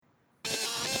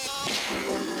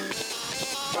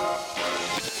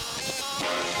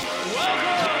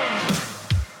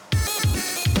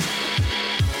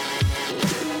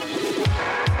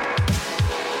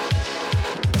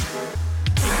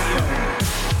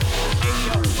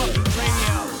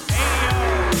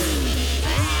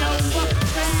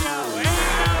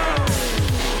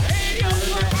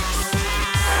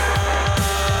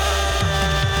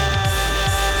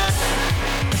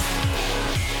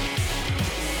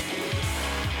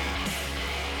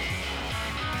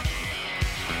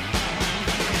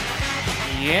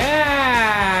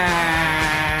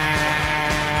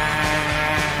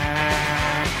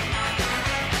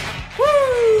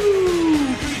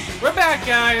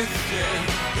Guys,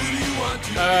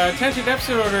 attention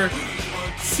episode order,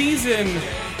 season,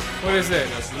 what is it,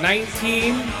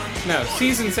 19? No,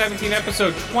 season 17,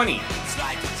 episode 20.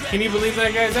 Can you believe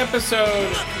that, guys?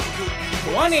 Episode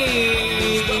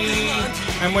 20!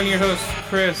 I'm one of your hosts,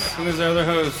 Chris, and this is our other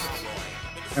host.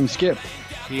 I'm Skip.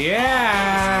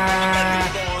 Yeah!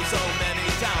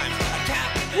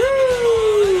 Woo!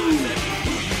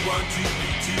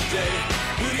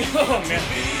 Oh, man.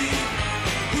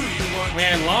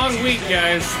 Man, long week,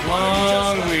 guys.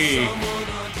 Long week.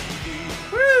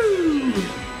 Woo!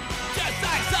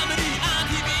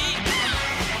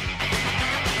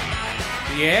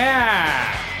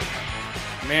 Yeah!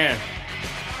 Man.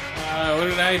 What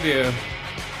did I do?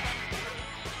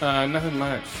 Nothing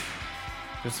much.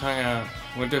 Just hung out.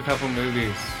 Went to a couple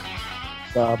movies.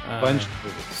 A bunch of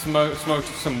movies. Smoked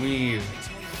some weed.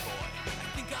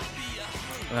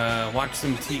 Watched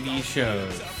some TV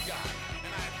shows.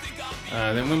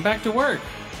 Then went back to work.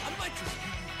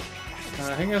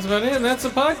 I think that's about it. That's the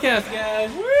podcast,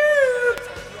 guys. Woo!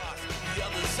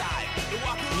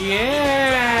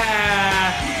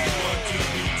 Yeah!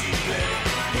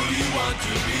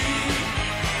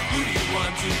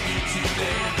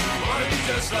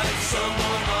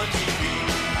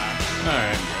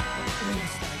 Alright.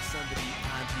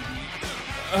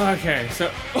 Okay, so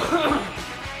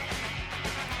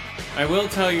I will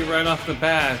tell you right off the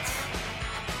bat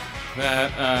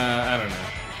that, I don't know.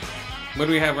 What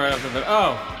do we have right off the bat?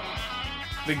 Oh!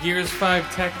 The Gears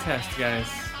 5 tech test,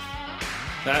 guys.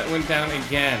 That went down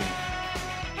again.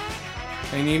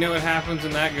 And you know what happens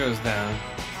when that goes down?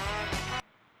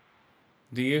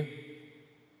 Do you?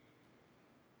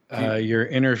 Your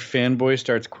inner fanboy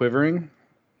starts quivering?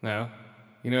 No.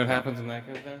 You know what happens when that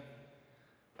goes down?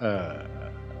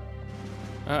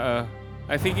 Uh-oh.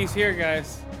 I think he's here,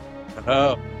 guys.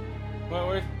 Oh.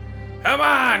 What? Come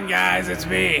on, guys, it's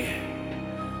me,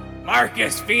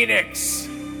 Marcus Phoenix,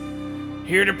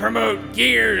 here to promote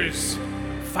Gears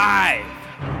 5.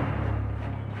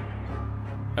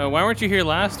 Why weren't you here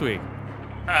last week?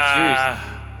 I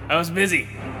was busy.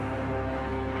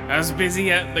 I was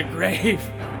busy at the grave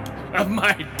of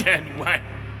my dead wife.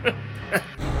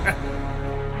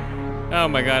 Oh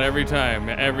my god, every time.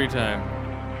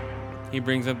 He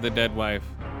brings up the dead wife.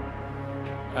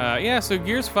 Yeah, so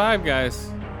Gears 5,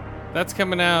 guys. That's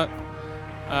coming out.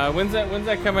 When's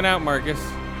that coming out, Marcus?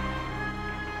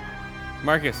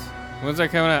 Marcus, when's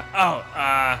that coming out? Oh,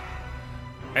 I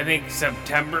think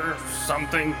September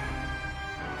something.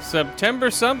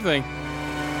 September something.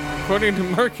 According to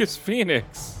Marcus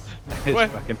Phoenix.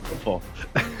 That's fucking helpful.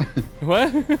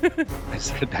 What? I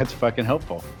said that's fucking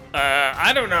helpful.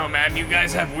 I don't know, man. You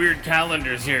guys have weird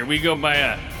calendars here. We go by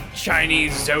a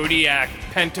Chinese zodiac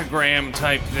pentagram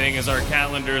type thing as our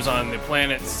calendars on the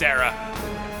planet Sarah.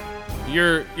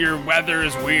 Your weather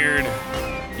is weird.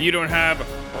 You don't have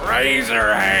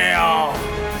razor hail.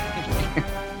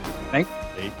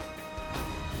 Thankfully.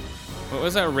 What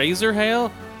was that? Razor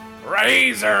hail?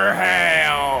 Razor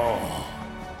hail.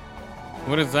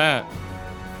 What is that?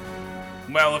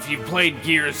 Well, if you played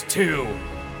Gears 2,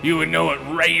 you would know what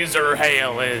razor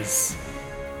hail is.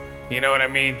 You know what I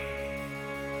mean?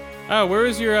 Oh, where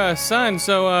is your son?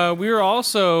 So we were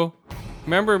also,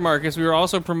 remember, Marcus, we were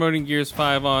also promoting Gears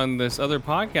 5 on this other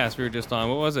podcast we were just on.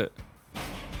 What was it?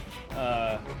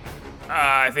 I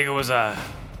think it was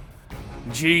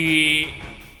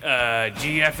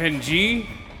GFNG.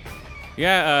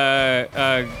 Yeah,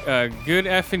 Good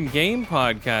Effin' Game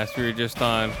podcast we were just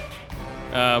on.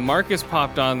 Marcus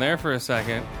popped on there for a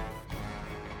second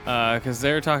because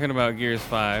they were talking about Gears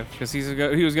 5 because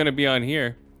he was going to be on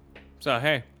here. So,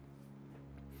 hey.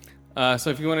 So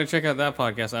if you want to check out that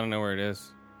podcast, I don't know where it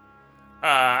is.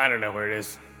 I don't know where it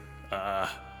is.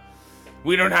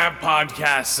 We don't have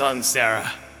podcasts on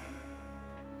Sarah.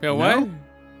 Yo, what?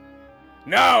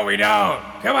 No, we don't.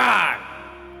 Come on.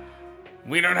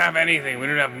 We don't have anything. We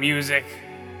don't have music.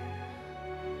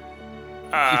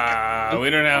 We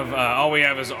don't have, all we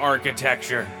have is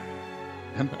architecture.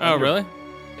 Oh, really?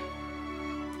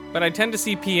 But I tend to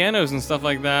see pianos and stuff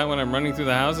like that when I'm running through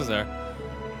the houses there.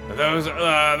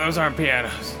 Those aren't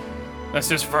pianos. That's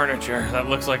just furniture that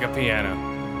looks like a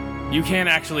piano. You can't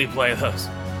actually play those.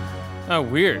 Oh,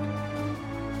 weird.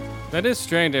 That is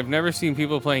strange. I've never seen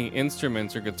people playing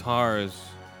instruments or guitars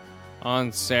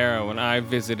on Sarah when I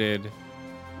visited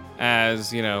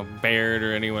as, Baird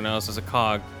or anyone else as a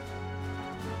cog.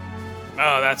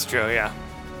 Oh, that's true, yeah.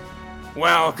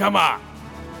 Well, come on.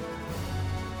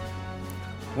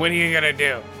 What are you gonna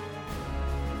do?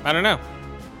 I don't know.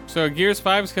 So Gears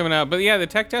 5 is coming out. But yeah, the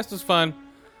tech test was fun.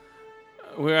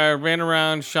 I ran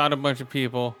around, shot a bunch of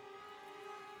people.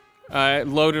 It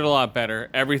loaded a lot better.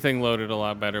 Everything loaded a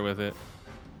lot better with it.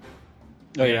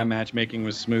 Oh yeah, matchmaking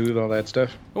was smooth, all that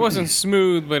stuff. It wasn't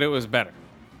smooth, but it was better.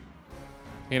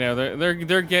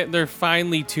 They're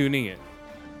finally tuning it.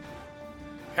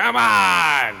 Come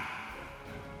on!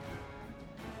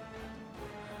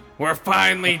 We're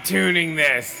finally tuning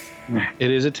this.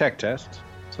 It is a tech test,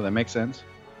 so that makes sense.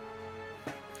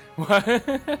 What?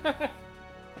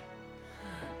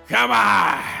 Come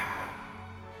on!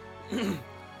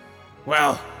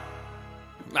 Well,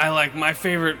 I like my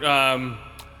favorite,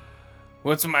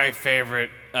 what's my favorite,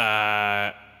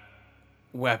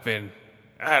 weapon?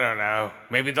 I don't know.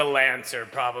 Maybe the Lancer,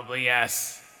 probably,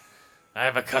 yes. I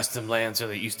have a custom Lancer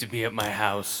that used to be at my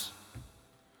house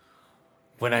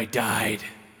when I died,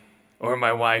 or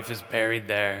my wife is buried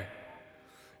there.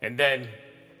 And then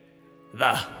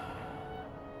the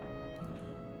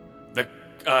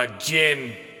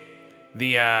Jin,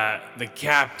 the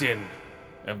captain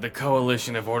of the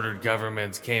coalition of ordered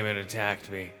governments, came and attacked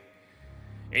me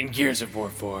in Gears of War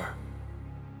 4.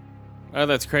 Oh,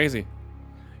 that's crazy.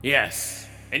 Yes,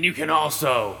 and you can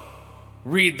also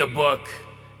read the book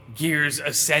Gears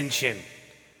Ascension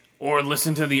or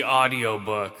listen to the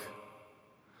audiobook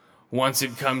once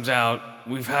it comes out.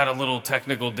 We've had a little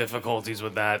technical difficulties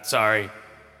with that, sorry.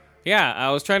 Yeah, I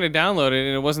was trying to download it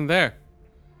and it wasn't there.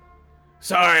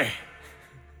 Sorry.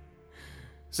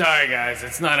 Sorry, guys,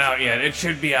 it's not out yet. It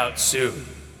should be out soon.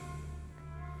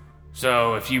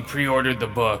 So, if you pre-ordered the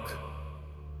book,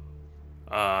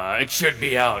 it should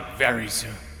be out very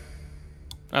soon.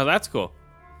 Oh, that's cool.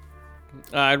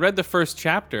 I read the first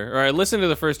chapter, or I listened to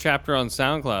the first chapter on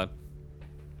SoundCloud.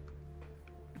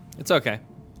 It's okay.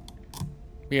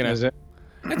 Is it?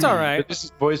 It's all right. But this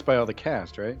is voiced by all the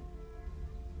cast, right?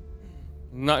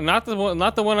 Not the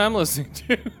one I'm listening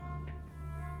to.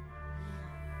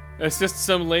 It's just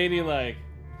some lady like,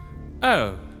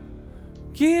 oh,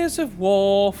 Gears of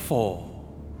War 4.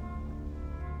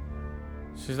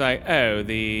 She's like, oh,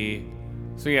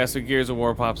 so Gears of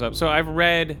War pops up. So I've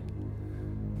read,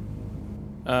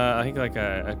 I think like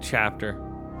a chapter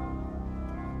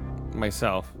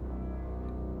myself.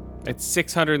 It's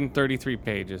 633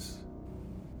 pages.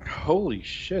 Holy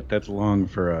shit, that's long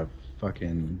for a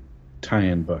fucking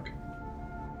tie-in book.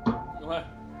 What?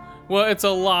 Well, it's a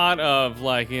lot of,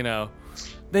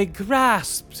 they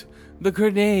grasped the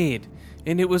grenade,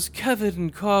 and it was covered in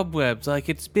cobwebs like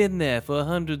it's been there for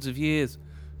hundreds of years.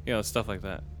 Stuff like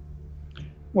that.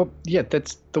 Well, yeah,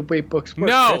 that's the way books work.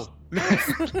 No!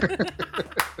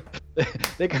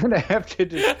 They kind of have to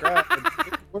describe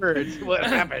in words what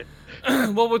happened.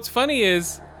 Well, what's funny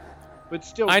is, but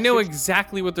still, I know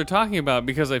exactly what they're talking about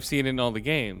because I've seen it in all the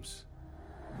games.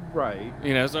 Right.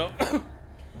 So...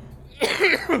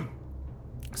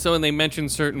 So when they mention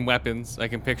certain weapons, I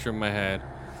can picture in my head.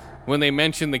 When they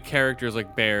mention the characters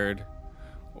like Baird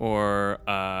or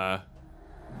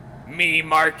me,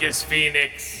 Marcus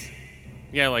Phoenix.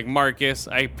 Yeah, like Marcus.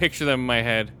 I picture them in my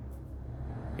head.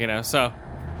 So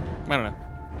I don't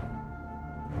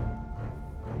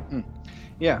know.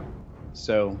 Yeah.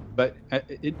 So, but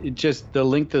it just, the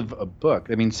length of a book.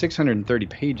 I mean, 630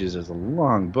 pages is a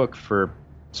long book for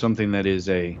something that is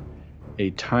a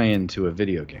tie-in to a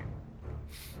video game.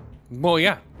 Well,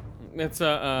 yeah. It's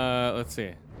let's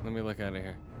see. Let me look at it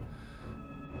here.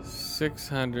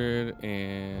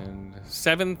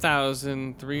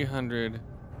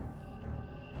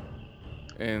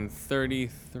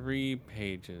 7,333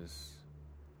 pages.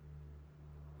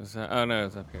 Is that, oh no,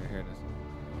 it's up here. Here it is.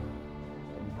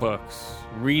 Books.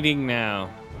 Reading now.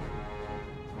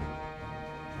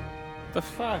 The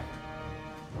fuck?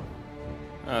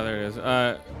 Oh, there it is.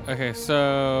 Okay,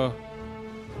 so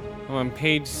I'm on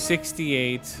page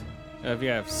 68 of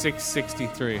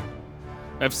 663. I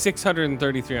have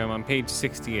 633. I'm on page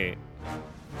 68.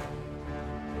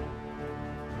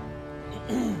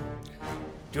 Do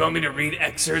you want me to read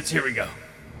excerpts? Here we go.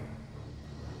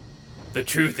 The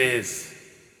truth is,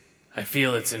 I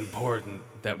feel it's important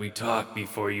that we talk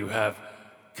before you have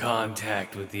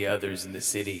contact with the others in the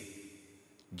city,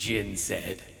 Jin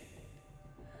said.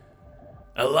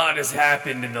 A lot has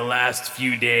happened in the last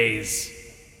few days,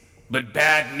 but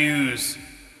bad news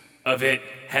of it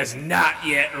has not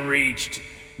yet reached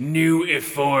New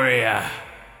Euphoria.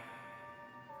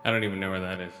 I don't even know where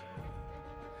that is.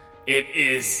 It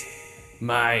is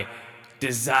my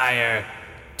desire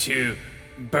to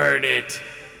burn it,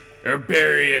 or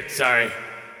bury it, sorry.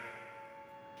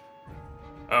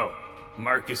 Oh,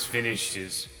 Marcus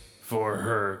finishes for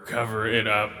her, cover it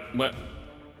up. What?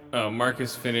 Oh,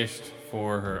 Marcus finished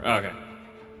for her. Okay.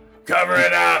 Cover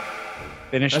it up!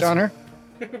 Finished on her?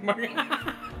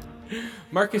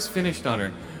 Marcus finished on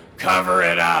her. Cover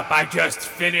it up, I just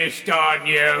finished on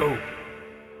you!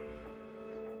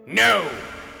 No,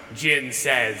 Jin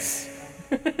says.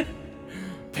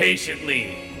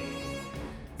 Patiently,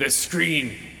 the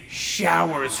screen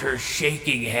showers her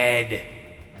shaking head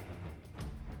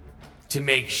to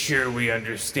make sure we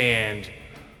understand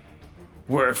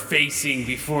we're facing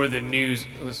before the news.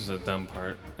 Oh, this is a dumb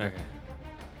part. Okay.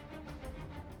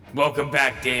 Welcome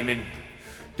back, Damon,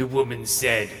 the woman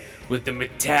said with the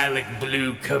metallic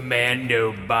blue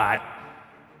commando bot.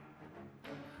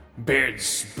 Baird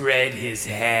spread his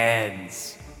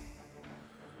hands.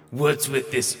 What's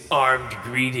with this armed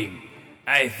greeting?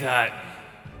 I thought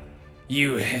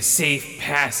you had safe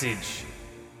passage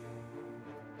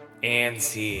and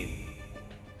scene.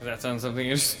 Does that sound something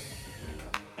interesting?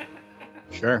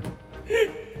 Sure.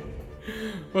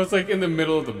 Well, it's like in the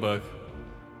middle of the book.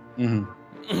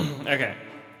 Mm-hmm. Okay.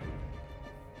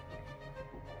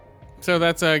 So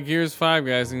that's Gears 5,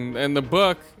 guys, and the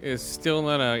book is still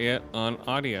not out yet on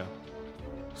audio.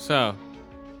 So,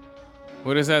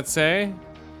 what does that say?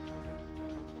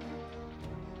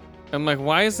 I'm like,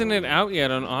 why isn't it out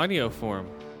yet on audio form?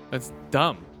 That's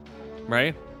dumb,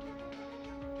 right?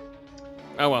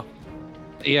 Oh well.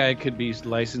 Yeah, it could be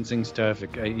licensing stuff.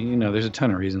 There's a ton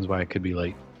of reasons why it could be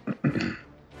late.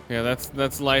 Yeah,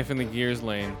 that's life in the Gears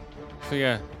lane. So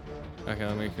yeah. Okay,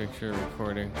 let me make sure we're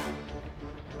recording.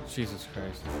 Jesus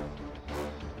Christ.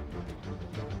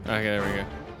 Okay, there we go.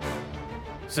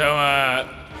 So,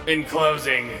 in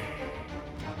closing,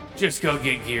 just go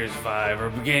get Gears 5 or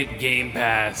get Game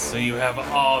Pass so you have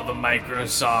all the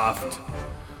Microsoft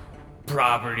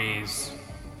properties.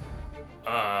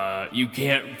 You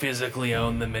can't physically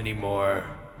own them anymore.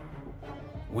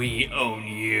 We own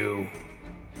you.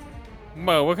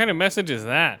 Whoa, what kind of message is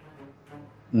that?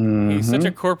 Mm-hmm. He's such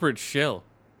a corporate shill.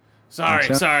 Sorry.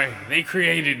 They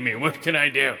created me. What can I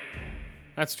do?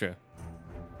 That's true.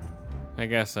 I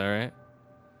guess, alright.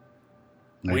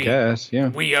 I guess, yeah.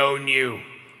 We own you.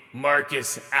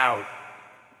 Marcus out.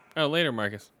 Oh, later,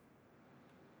 Marcus.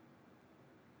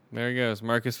 There he goes.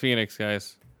 Marcus Phoenix,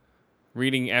 guys.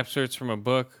 Reading excerpts from a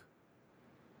book.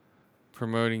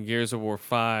 Promoting Gears of War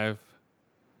 5.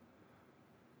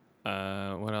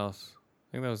 What else?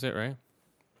 I think that was it, right?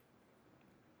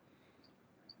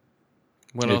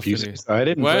 What else did he... I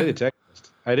didn't What? play the tech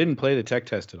test. I didn't play the tech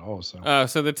test at all, so.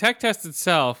 So the tech test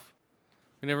itself,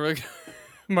 we never really...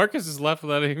 Marcus is left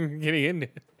without even getting into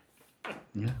it.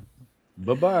 Yeah.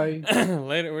 Bye-bye.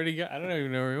 Later, where'd he go? I don't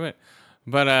even know where he went.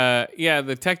 But, yeah,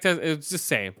 the tech test, it was the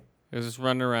same. It was just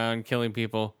running around, killing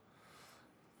people.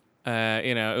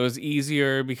 It was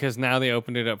easier because now they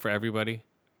opened it up for everybody.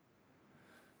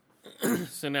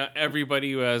 So now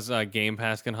everybody who has Game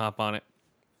Pass can hop on it.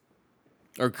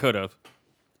 Or could have.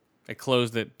 It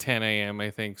closed at 10 a.m.,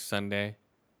 I think, Sunday.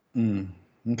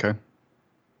 Okay.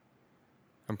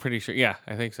 I'm pretty sure. Yeah,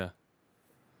 I think so.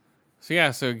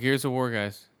 So Gears of War,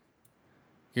 guys.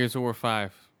 Gears of War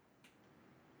 5.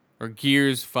 Or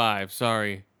Gears 5,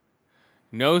 sorry.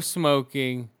 No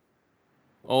smoking.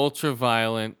 Ultra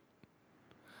violent.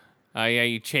 Yeah,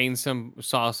 you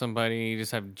saw somebody and you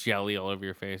just have jelly all over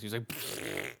your face. He's like...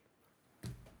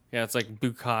 Yeah, it's like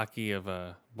bukkake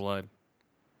of blood.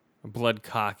 Blood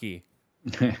cocky.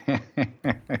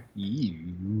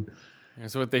 You.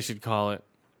 That's what they should call it.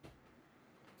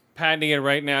 Patenting it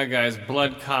right now, guys.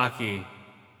 Blood cocky.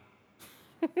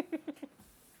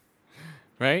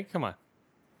 Right? Come on.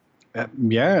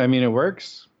 Yeah, I mean, it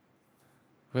works.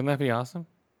 Wouldn't that be awesome?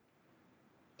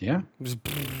 Yeah. Just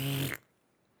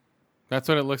that's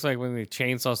what it looks like when they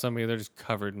chainsaw somebody. They're just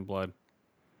covered in blood.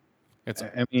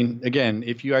 I mean, again,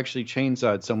 if you actually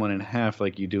chainsawed someone in half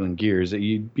like you do in Gears,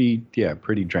 you'd be,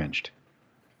 pretty drenched.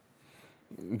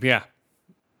 Yeah.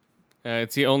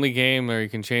 It's the only game where you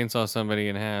can chainsaw somebody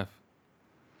in half.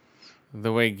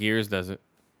 The way Gears does it.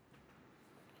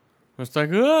 It's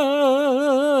like,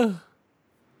 ah!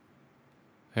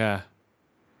 Yeah.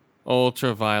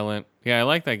 Ultra violent. Yeah, I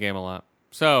like that game a lot.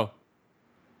 So,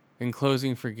 in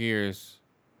closing for Gears,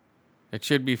 it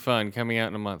should be fun coming out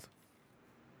in a month.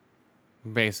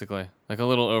 Basically. Like a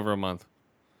little over a month.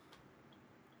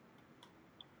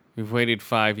 We've waited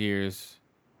 5 years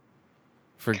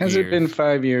for Has Gears. it been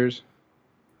 5 years?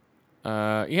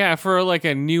 Yeah, for like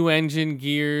a new engine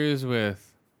Gears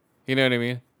with, you know what I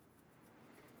mean?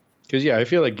 Because, yeah, I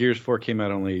feel like Gears 4 came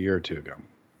out only a year or two ago.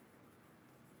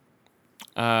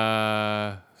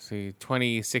 Let's see,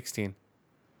 2016.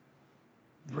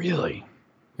 Really?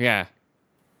 Yeah.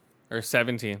 Or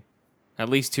 17. At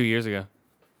least 2 years ago.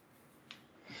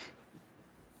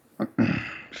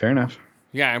 Fair enough.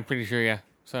 Yeah, I'm pretty sure, yeah.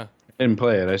 So, I didn't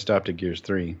play it. I stopped at Gears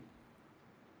 3.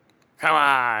 come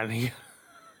on.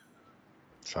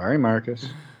 Sorry, Marcus.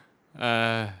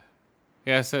 Yeah,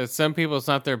 so some people, it's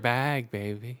not their bag,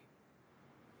 baby.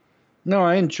 No,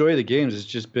 I enjoy the games. It's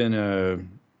just been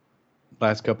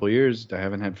last couple of years, I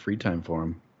haven't had free time for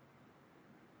them.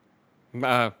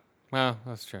 Well,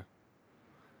 that's true.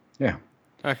 Yeah.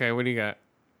 Okay, what do you got?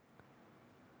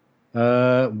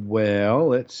 Well,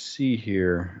 let's see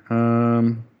here.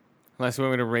 Unless you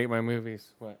want me to rate my movies.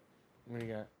 What do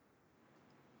you got?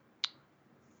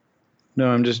 No,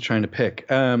 I'm just trying to pick.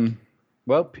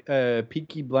 Well,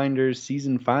 Peaky Blinders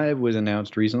Season 5 was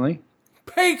announced recently.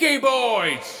 Peaky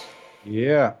Boys!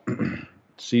 Yeah.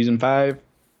 Season 5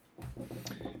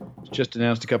 was just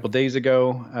announced a couple days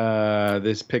ago.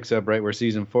 This picks up right where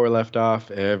Season 4 left off.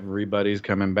 Everybody's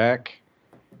coming back.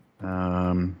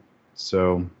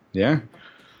 So, yeah.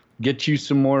 Get you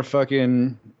some more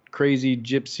fucking crazy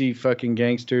gypsy fucking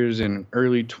gangsters in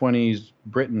early 20s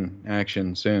Britain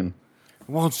action soon.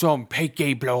 Want some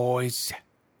Peaky Boys?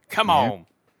 Come on.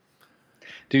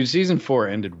 Dude, Season 4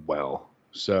 ended well.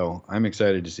 So, I'm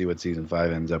excited to see what Season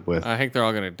 5 ends up with. I think they're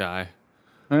all going to die.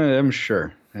 I'm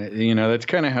sure. That's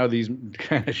kind of how these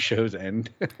kind of shows end.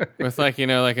 With like an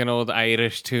old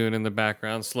Irish tune in the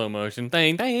background, slow motion.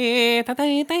 His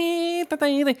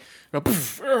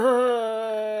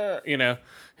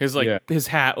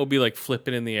hat will be like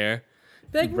flipping in the air.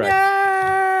 Like, Right.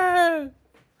 no!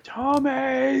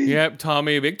 Tommy! Yep,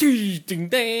 Tommy will be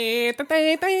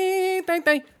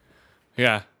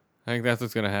yeah, I think that's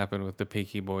what's going to happen with the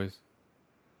Peaky Boys.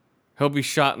 He'll be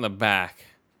shot in the back.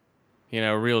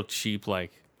 Real cheap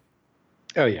like.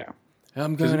 Oh, yeah.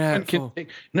 I'm going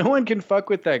No one can fuck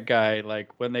with that guy like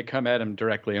when they come at him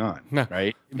directly on, No.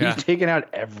 right? Yeah. He's taking out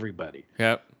everybody.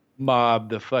 Yep. Mob,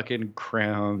 the fucking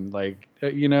crown, Yeah.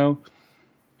 I'm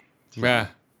Yeah,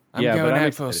 but going I'm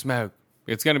out for a excited. smoke.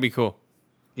 It's going to be cool.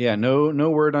 Yeah, no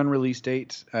word on release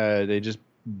date. They just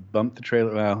bumped the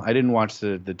trailer. Well, I didn't watch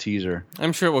the teaser.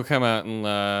 I'm sure it will come out in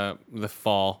the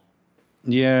fall.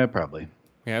 Yeah, probably.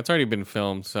 Yeah, it's already been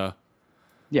filmed, so.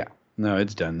 Yeah, no,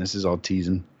 it's done. This is all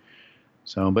teasing.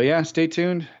 So, but yeah, stay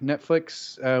tuned.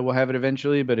 Netflix will have it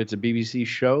eventually, but it's a BBC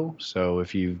show. So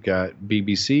if you've got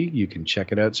BBC, you can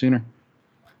check it out sooner.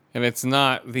 And it's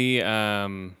not the,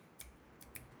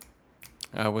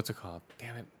 what's it called?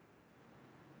 Damn it.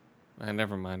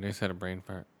 Never mind. I just had a brain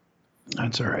fart.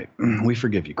 That's all right. We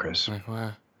forgive you, Chris. Like,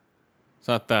 wow. It's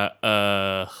not the,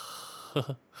 I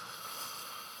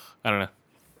don't know.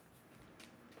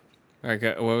 All right,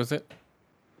 what was it?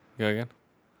 Go again.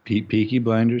 Peaky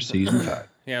Blinders Season 5.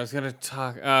 Yeah, I was going to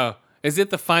talk. Oh, is it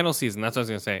the final season? That's what I was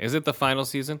going to say. Is it the final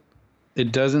season?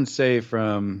 It doesn't say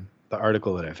from the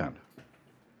article that I found.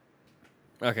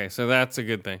 Okay, so that's a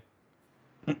good thing.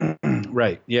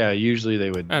 Right. Yeah, usually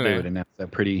they would I know. announce that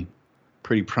pretty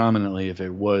prominently if it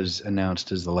was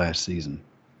announced as the last season.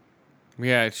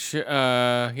 Yeah,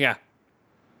 yeah.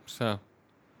 So,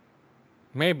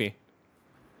 maybe.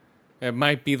 It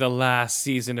might be the last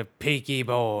season of Peaky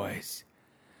Boys,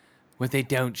 where they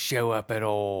don't show up at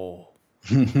all.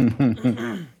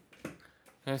 And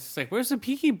it's just like, where's the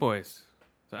Peaky Boys?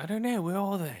 I don't know. Where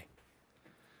are they?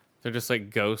 They're just like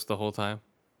ghosts the whole time.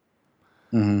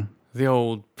 Mm-hmm. The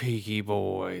old Peaky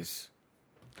Boys.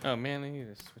 Oh, man, I need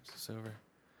to switch this over.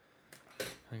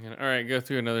 All right, go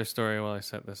through another story while I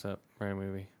set this up for a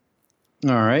movie.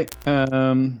 All right.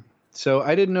 So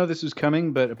I didn't know this was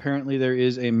coming, but apparently there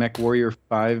is a MechWarrior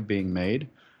 5 being made.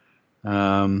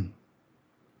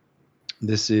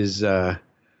 This is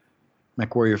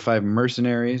MechWarrior 5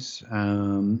 Mercenaries.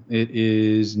 It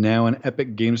is now an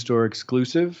Epic Game Store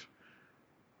exclusive.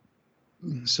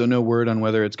 So no word on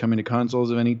whether it's coming to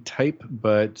consoles of any type,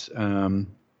 but how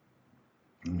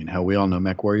we all know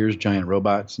MechWarriors, giant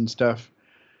robots and stuff.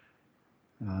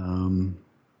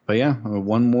 But yeah,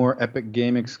 one more Epic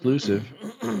Game exclusive.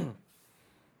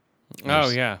 Oh,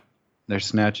 yeah. They're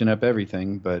snatching up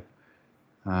everything, but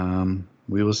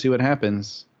we will see what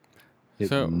happens. It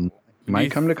So, might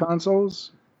come to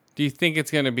consoles. Do you think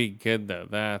it's going to be good, though?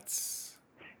 That's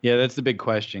The big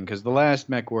question, because the last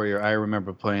MechWarrior I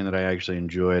remember playing that I actually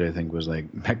enjoyed, I think, was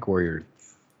like MechWarrior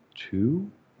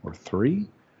 2 or 3.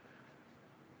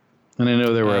 And I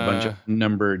know there were a bunch of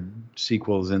numbered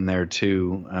sequels in there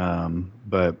too,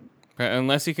 but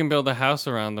unless you can build a house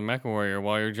around the Mecha Warrior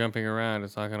while you're jumping around,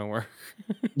 it's not going to work.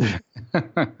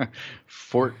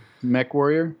 Fort Mech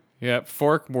Warrior? Yep,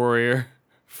 Fort Warrior.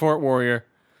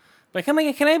 Like, can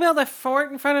I build a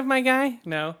fort in front of my guy?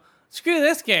 No. Screw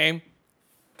this game.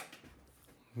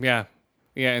 Yeah.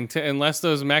 Yeah, unless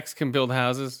those mechs can build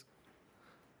houses.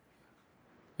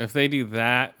 If they do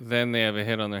that, then they have a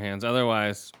hit on their hands.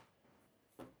 Otherwise,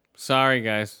 sorry,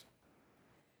 guys.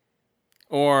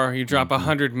 Or you drop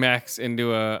 100 mechs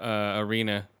into a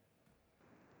arena.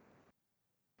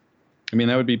 I mean,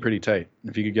 that would be pretty tight.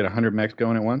 If you could get 100 mechs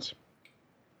going at once.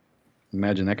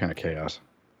 Imagine that kind of chaos.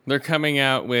 They're coming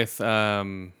out with,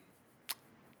 what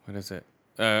is it?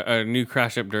 A new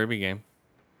Crash Up Derby game.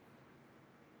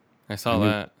 I saw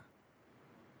that.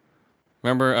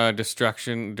 Remember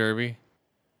Destruction Derby?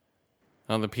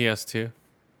 On the PS2?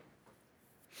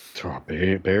 Oh,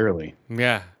 barely.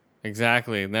 Yeah,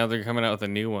 exactly. Now they're coming out with a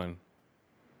new one.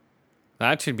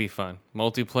 That should be fun.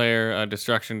 Multiplayer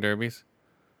Destruction Derbies.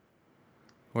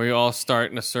 Where you all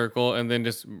start in a circle and then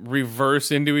just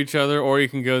reverse into each other, or you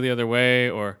can go the other way,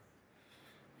 or...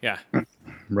 Yeah.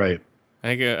 Right.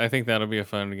 I think that'll be a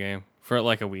fun game for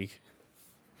like a week.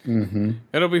 Mm-hmm.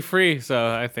 It'll be free, so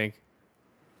I think.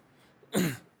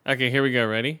 Okay, here we go.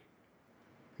 Ready?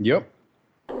 Yep.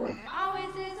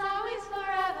 Always is always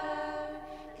forever,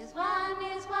 'cause one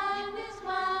is one is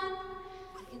one.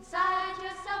 Inside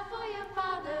yourself or your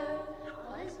father,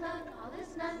 all is none, all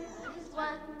is none, all is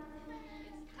one.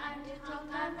 It's time to talk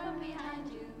time from behind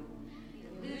you.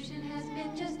 The illusion has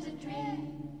been just a dream.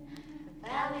 The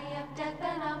valley of death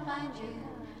and I'll find you.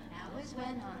 Now is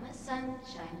when on a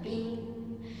sunshine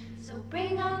beam. So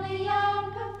bring only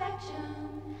your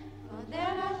perfection, for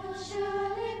their life will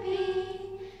surely be.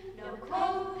 No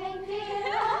cold, pain, fear,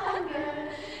 no hunger.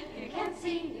 You can't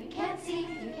see, you can't see,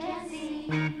 you can't see.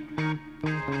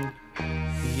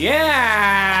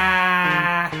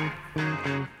 Yeah!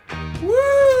 Woo!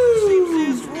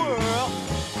 This world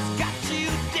has got you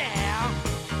down.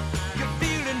 You're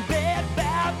feeling bad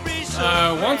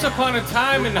vibrations. Once upon a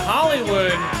time in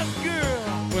Hollywood,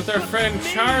 Girl, with our friend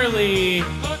Charlie,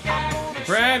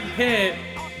 Brad Pitt,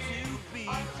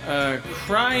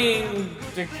 crying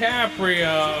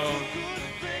DiCaprio,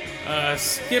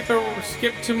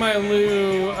 Skip to My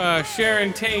Lou,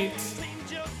 Sharon Tate,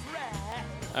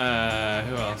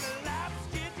 who else?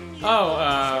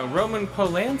 Oh, Roman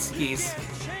Polanski's.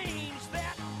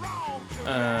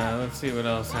 Let's see what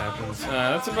else happens.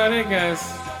 That's about it, guys.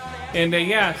 And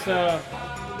yeah, so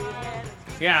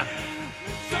yeah.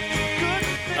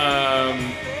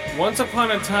 Once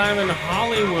upon a time in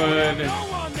Hollywood,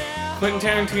 Quentin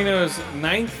Tarantino's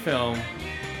 9th film.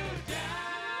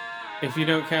 If you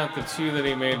don't count the 2 that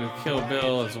he made with Kill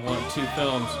Bill as 2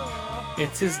 films,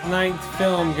 it's his 9th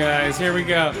film, guys. Here we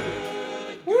go.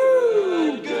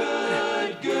 Woo!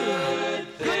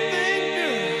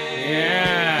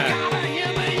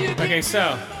 Yeah. Okay,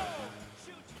 so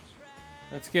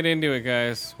let's get into it,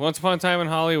 guys. Once upon a time in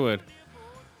Hollywood.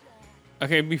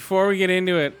 Okay, before we get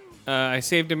into it, I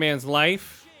saved a man's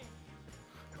life.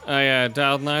 I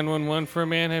dialed 911 for a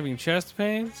man having chest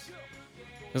pains.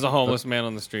 There's a homeless man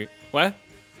on the street. What?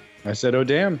 I said, oh,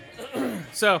 damn.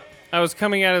 So, I was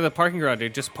coming out of the parking garage. I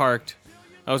just parked.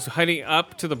 I was heading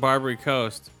up to the Barbary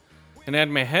Coast. And I had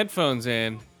my headphones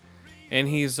in. And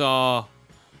he's all...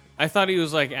 I thought he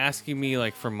was, like, asking me,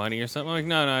 like, for money or something. I'm like,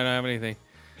 no, I don't have anything.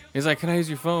 He's like, can I use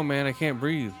your phone, man? I can't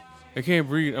breathe. I can't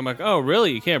breathe. I'm like, oh,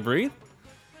 really? You can't breathe?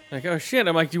 I'm like, oh, shit.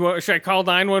 I'm like, should I call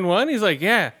 911? He's like,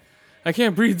 yeah. I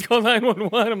can't breathe. Call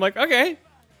 911. I'm like, okay. I'm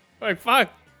like, fuck.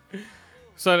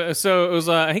 So it was,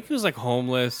 I think he was like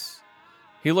homeless.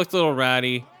 He looked a little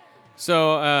ratty.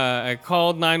 So I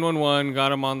called 911,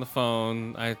 got him on the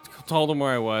phone. I told him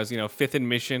where I was, 5th and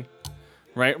Mission,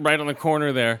 right on the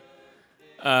corner there.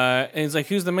 And he's like,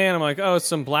 who's the man? I'm like, oh, it's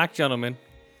some black gentleman.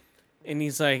 And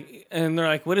he's like, and they're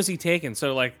like, what is he taking?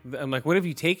 So like, I'm like, what have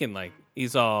you taken? Like,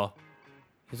 he's like,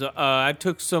 I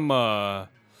took some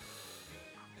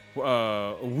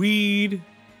weed.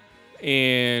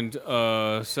 And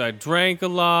so I drank a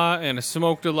lot and I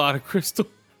smoked a lot of crystal.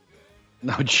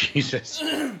 No, Jesus.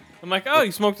 I'm like, oh,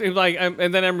 you smoked like,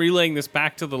 and then I'm relaying this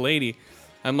back to the lady.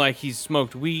 I'm like, he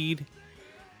smoked weed,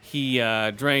 he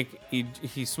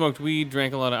smoked weed,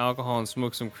 drank a lot of alcohol, and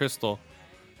smoked some crystal.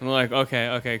 And they're like,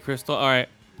 okay, crystal, all right.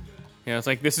 Yeah, it's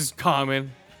like this is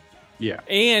common. Yeah.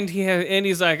 And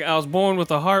he's like, I was born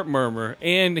with a heart murmur,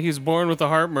 and he's born with a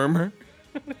heart murmur.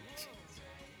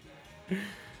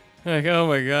 Like, oh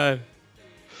my god.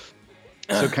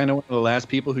 So kind of one of the last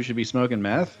people who should be smoking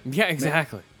meth? Yeah,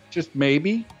 exactly. Just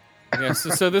maybe? Yeah,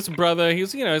 so this brother,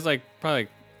 he's like probably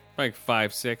like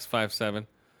 5'6", 5'7",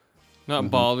 not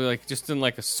bald, like just in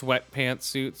like a sweatpants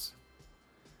suits.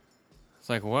 It's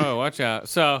like, whoa, watch out.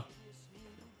 So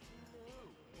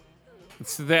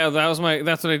that's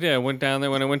what I did. I went down there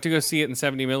when I went to go see it in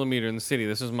 70mm in the city.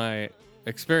 This was my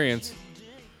experience.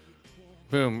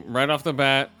 Boom, right off the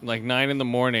bat, like 9 in the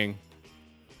morning.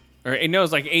 Or it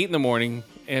was like 8 in the morning.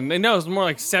 And it was more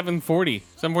like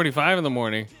 7:45 in the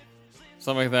morning.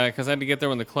 Something like that, because I had to get there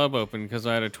when the club opened, because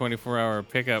I had a 24-hour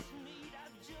pickup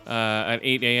at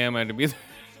 8 a.m. I had to be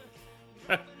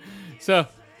there. So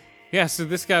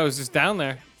this guy was just down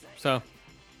there. So,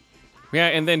 yeah,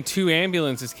 and then 2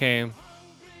 ambulances came.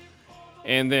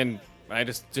 And then I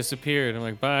just disappeared. I'm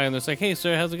like, bye. And they're like, hey,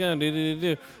 sir, how's it going?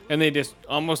 Do. And they just,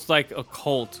 almost like a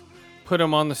cult, put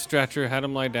him on the stretcher, had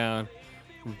him lie down,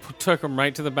 took him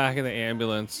right to the back of the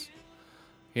ambulance.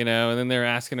 And then they were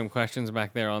asking him questions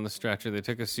back there on the stretcher. They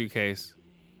took a suitcase.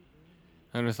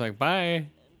 I'm just like, bye.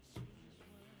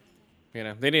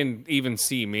 They didn't even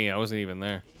see me. I wasn't even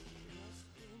there.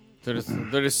 They're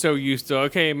just so used to,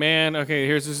 okay, man, okay,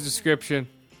 here's his description.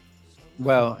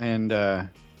 Well, and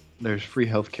there's free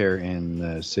healthcare in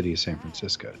the city of San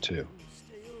Francisco, too.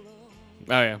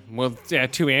 Oh, yeah. Well, yeah,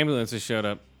 2 ambulances showed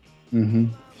up.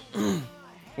 Mm-hmm.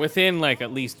 Within, like,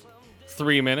 at least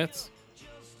 3 minutes.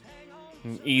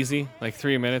 Easy. Like,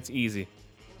 3 minutes, easy.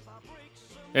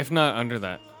 If not under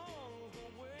that.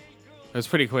 It was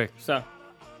pretty quick. So,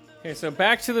 okay, so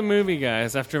back to the movie,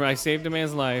 guys, after I saved a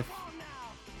man's life.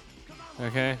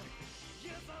 Okay?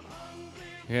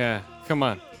 Yeah, come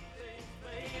on.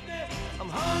 I'm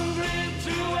hungry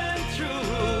through and through.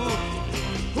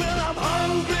 Well, I'm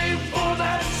hungry for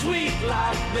that sweet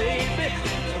life, baby.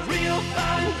 A real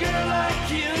fine girl like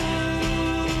you.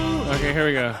 Okay, here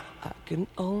we go. I can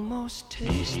almost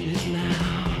taste it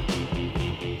now.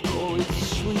 Oh,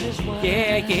 it's sweet as wine.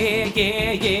 Yeah.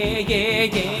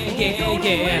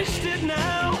 Taste it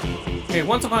now. Okay,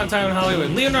 Once Upon a Time in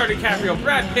Hollywood. Leonardo DiCaprio,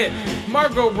 Brad Pitt,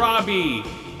 Margot Robbie,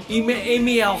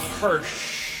 Emil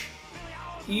Hirsch.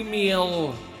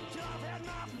 Emil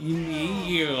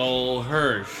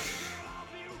Hirsch.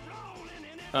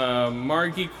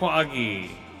 Margie Quaggy.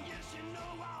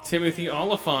 Timothy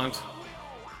Oliphant.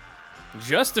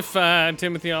 Justified.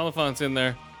 Timothy Oliphant's in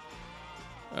there.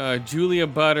 Julia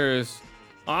Butters.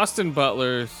 Austin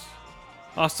Butler.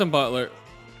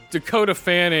 Dakota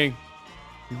Fanning.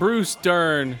 Bruce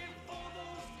Dern.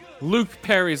 Luke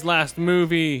Perry's last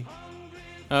movie.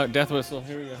 Death Whistle.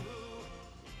 Here we go.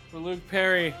 For Luke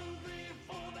Perry.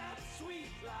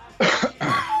 There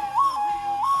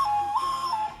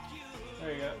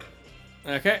you go.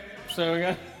 Okay, so we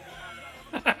got...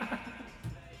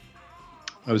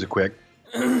 That was a quick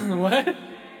What?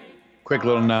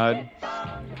 little nod.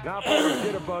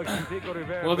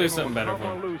 We'll do something better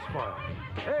for him.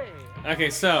 Okay,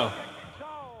 so...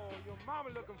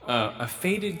 a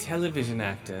faded television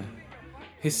actor,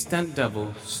 his stunt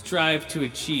double, strive to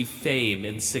achieve fame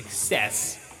and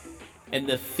success in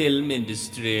the film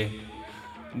industry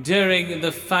during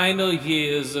the final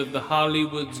years of the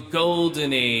Hollywood's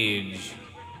golden age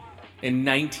in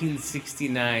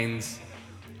 1969's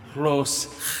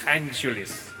Los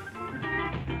Angeles.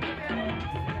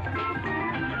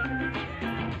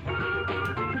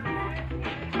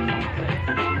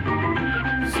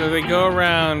 So they go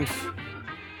around.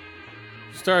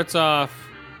 Starts off,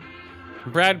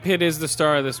 Brad Pitt is the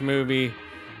star of this movie.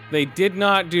 They did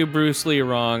not do Bruce Lee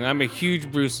wrong. I'm a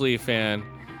huge Bruce Lee fan.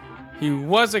 He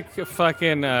was a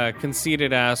fucking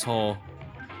conceited asshole.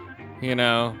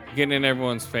 Getting in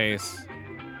everyone's face.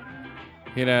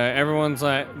 Everyone's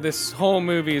like, this whole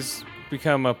movie's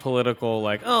become a political,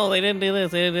 like, oh, they didn't do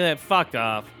this, they didn't do that. Fuck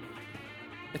off.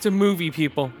 It's a movie,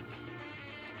 people.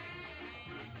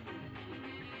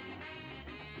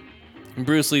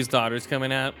 Bruce Lee's daughter's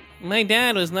coming out. My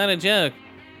dad was not a joke.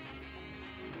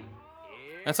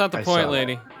 That's not the point,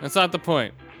 lady. That's not the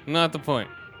point. Not the point.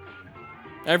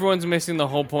 Everyone's missing the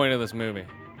whole point of this movie.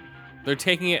 They're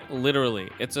taking it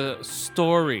literally. It's a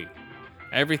story.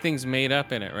 Everything's made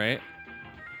up in it, right?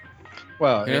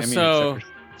 Well, except for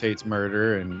Tate's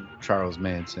murder and Charles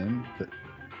Manson. But...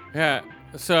 Yeah,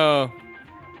 so...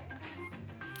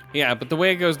 Yeah, but the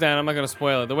way it goes down, I'm not going to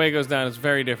spoil it. The way it goes down is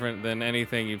very different than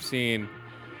anything you've seen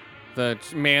the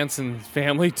Manson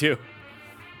family do.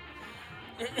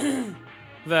 The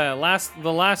last, of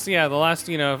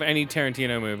any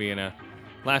Tarantino movie,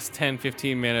 last 10,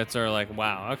 15 minutes are like,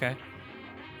 wow, okay.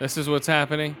 This is what's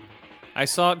happening. I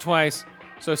saw it twice.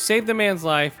 So saved the man's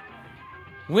life.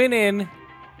 Went in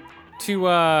to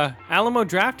Alamo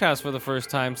Drafthouse for the first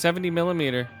time,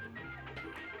 70mm.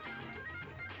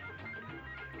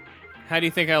 How do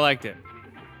you think I liked it?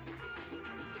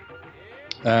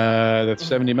 That's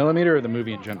 70 millimeter or the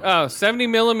movie in general? Oh, 70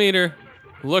 millimeter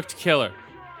looked killer.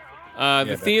 The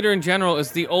but- theater in general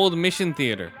is the old Mission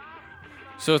Theater.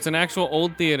 So it's an actual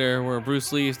old theater where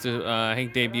Bruce Lee used to, I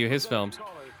think, debut his films.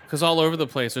 Because all over the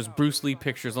place, there's Bruce Lee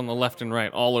pictures on the left and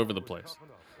right, all over the place.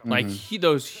 Like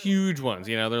those huge ones,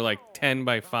 you know, they're like 10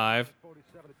 by 5.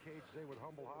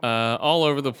 All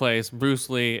over the place, Bruce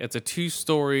Lee. It's a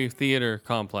 2-story theater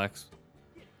complex.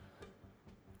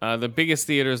 The biggest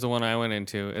theater is the one I went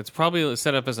into. It's probably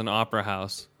set up as an opera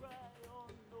house.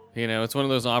 You know, it's one of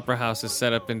those opera houses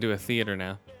set up into a theater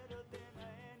now.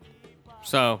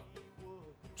 So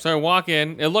I walk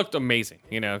in. It looked amazing,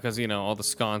 you know, because, you know, all the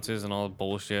sconces and all the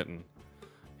bullshit and,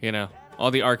 you know,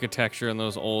 all the architecture in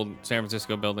those old San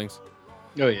Francisco buildings.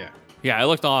 Oh, yeah. Yeah, it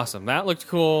looked awesome. That looked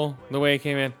cool, the way it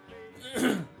came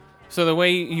in. So the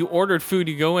way you ordered food,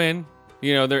 you go in,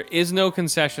 you know, there is no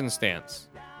concession stands.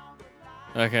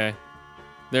 Okay.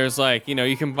 There's like, you know,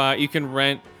 you can buy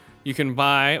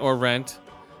or rent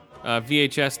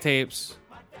VHS tapes.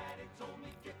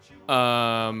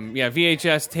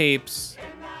 VHS tapes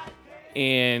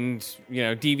and, you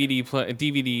know,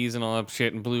 DVDs and all that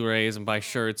shit and Blu-rays and buy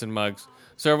shirts and mugs.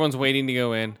 So everyone's waiting to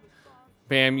go in.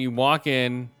 Bam, you walk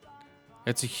in.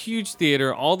 It's a huge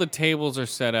theater. All the tables are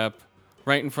set up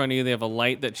right in front of you. They have a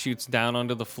light that shoots down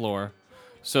onto the floor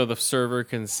so the server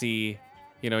can see,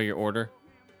 you know, your order.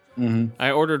 Mm-hmm.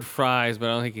 I ordered fries, but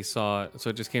I don't think he saw it, so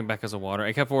it just came back as a water.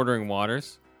 I kept ordering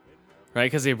waters, right?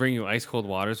 Because they bring you ice cold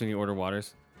waters when you order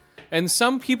waters. And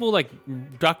some people like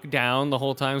duck down the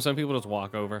whole time. Some people just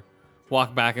walk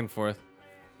back and forth.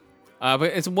 But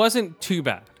it wasn't too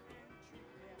bad.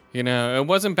 You know, it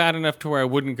wasn't bad enough to where I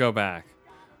wouldn't go back.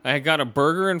 I got a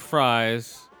burger and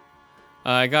fries.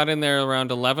 I got in there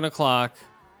around 11 o'clock.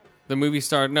 The movie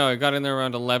started. No, I got in there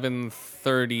around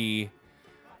 11:30.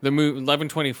 The movie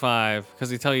 11:25 because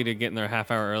they tell you to get in there a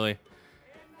half hour early.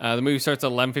 The movie starts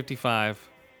at 11:55,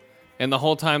 and the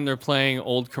whole time they're playing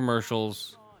old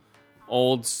commercials,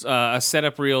 a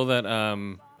setup reel that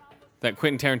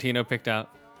Quentin Tarantino picked out.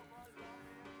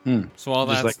 So all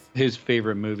Just that's like his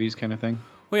favorite movies kind of thing.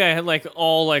 well, yeah, I had like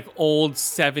all like old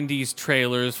 70s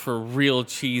trailers for real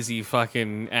cheesy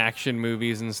fucking action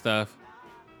movies and stuff.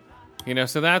 You know,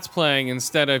 so that's playing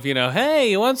instead of, you know, hey,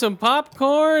 you want some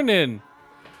popcorn? And,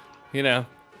 you know,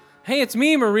 hey, it's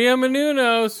me, Maria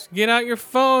Menounos. Get out your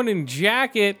phone and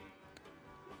jack it.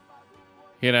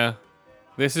 You know,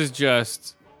 this is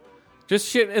just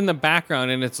shit in the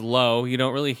background and it's low. You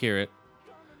don't really hear it,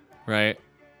 right?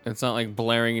 It's not like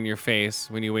blaring in your face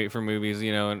when you wait for movies,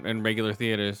 you know, in regular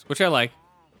theaters, which I like.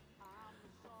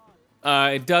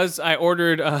 It does. I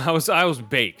ordered. I was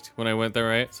baked when I went there,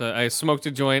 right? So I smoked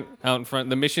a joint out in front.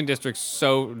 The Mission District's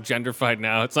so gentrified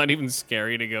now; it's not even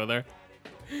scary to go there.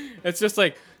 It's just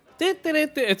like,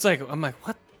 it's like I'm like,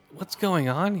 what's going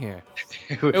on here?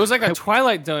 It was like a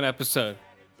Twilight Zone episode,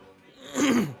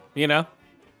 you know?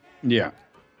 Yeah.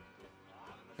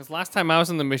 Because last time I was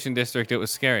in the Mission District, it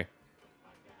was scary.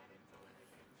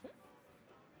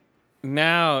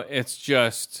 Now it's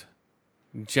just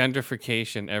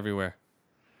gentrification everywhere.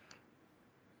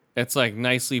 It's like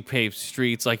nicely paved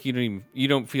streets. Like you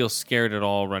don't feel scared at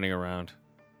all running around.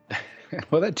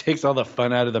 Well, that takes all the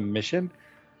fun out of the mission.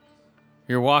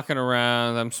 You're walking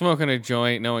around. I'm smoking a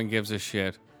joint. No one gives a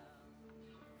shit.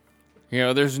 You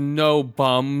know, there's no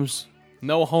bums,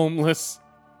 no homeless.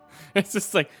 It's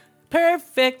just like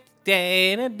perfect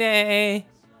day today.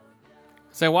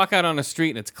 So I walk out on the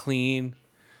street and it's clean.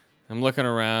 I'm looking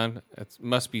around. It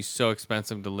must be so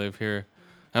expensive to live here.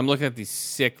 I'm looking at these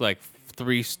sick, like,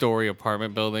 3-story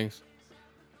apartment buildings.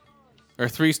 Or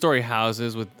 3-story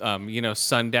houses with, you know,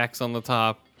 sun decks on the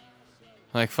top.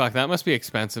 Like, fuck, that must be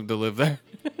expensive to live there.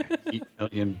 $8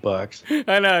 million bucks.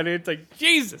 I know, dude. It's like,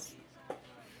 Jesus.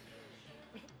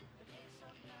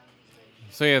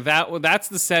 So, yeah, that's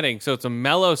the setting. So, it's a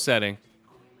mellow setting.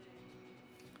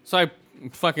 So, I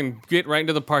fucking get right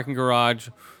into the parking garage.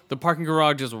 The parking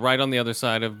garage is right on the other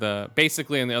side of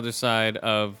basically on the other side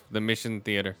of the Mission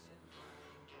Theater.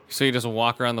 So you just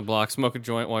walk around the block, smoke a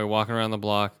joint while you're walking around the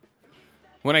block.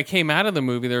 When I came out of the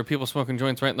movie, there were people smoking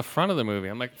joints right in the front of the movie.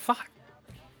 I'm like, fuck.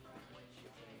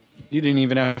 You didn't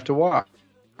even have to walk.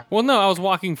 Well, no, I was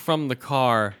walking from the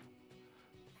car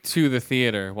to the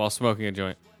theater while smoking a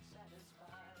joint.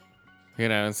 You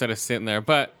know, instead of sitting there.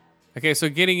 But, okay, so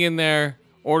getting in there,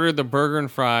 ordered the burger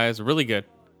and fries, really good.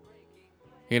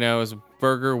 You know, it was a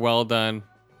burger, well done.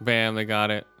 Bam, they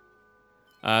got it.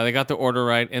 They got the order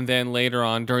right. And then later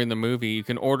on during the movie, you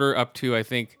can order up to, I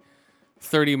think,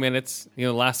 30 minutes. You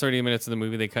know, the last 30 minutes of the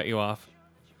movie, they cut you off.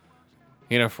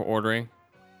 You know, for ordering.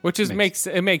 Which makes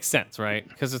sense, right?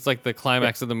 Because it's like the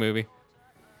climax of the movie.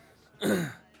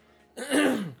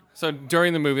 So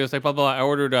during the movie, it's like blah blah. I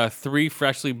ordered 3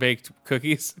 freshly baked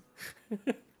cookies.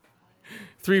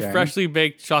 3 Okay. freshly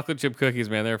baked chocolate chip cookies,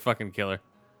 man. They're fucking killer.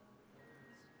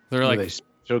 They're Were like, they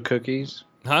special cookies?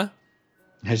 huh?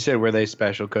 I said, were they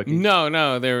special cookies?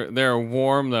 No, they're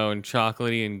warm though and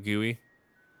chocolatey and gooey.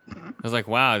 I was like,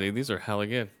 wow, dude, these are hella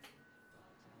good.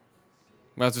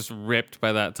 I was just ripped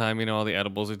by that time, all the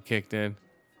edibles had kicked in.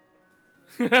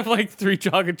 I have like 3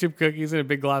 chocolate chip cookies and a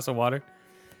big glass of water.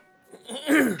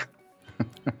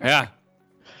 Yeah.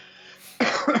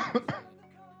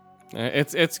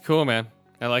 It's cool, man.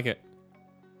 I like it.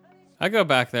 I go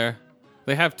back there.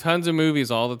 They have tons of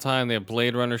movies all the time. They have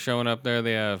Blade Runner showing up there.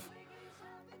 They have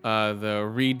the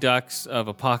Redux of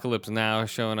Apocalypse Now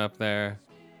showing up there.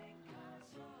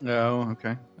 Oh,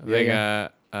 okay. They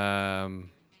got,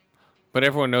 but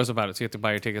everyone knows about it, so you have to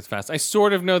buy your tickets fast. I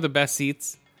sort of know the best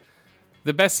seats.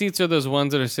 The best seats are those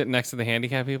ones that are sitting next to the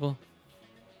handicap people.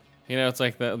 It's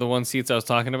like the one seats I was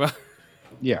talking about.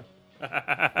 Yeah.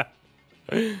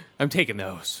 I'm taking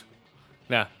those.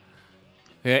 Yeah.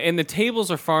 Yeah, and the tables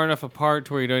are far enough apart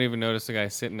to where you don't even notice the guy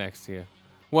sitting next to you.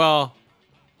 Well,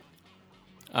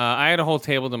 I had a whole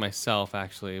table to myself,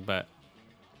 actually, but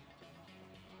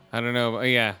I don't know.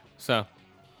 Yeah, so.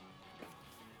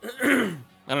 I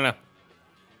don't know.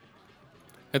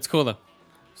 It's cool, though.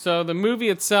 So the movie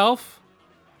itself,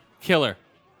 killer.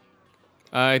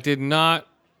 It did not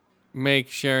make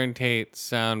Sharon Tate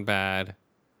sound bad.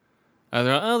 They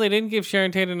didn't give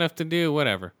Sharon Tate enough to do,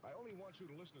 whatever.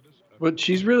 But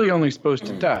she's really only supposed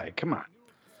to die. Come on.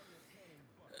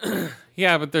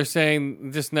 Yeah, but they're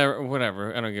saying just never,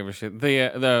 whatever. I don't give a shit.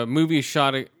 The movie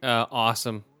shot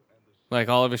awesome. Like,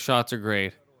 all of his shots are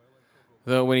great.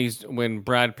 Though when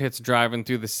Brad Pitt's driving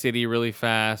through the city really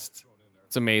fast,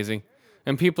 it's amazing.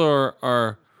 And people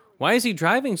are why is he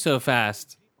driving so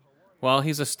fast? Well,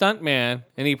 he's a stuntman,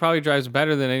 and he probably drives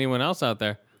better than anyone else out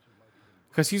there.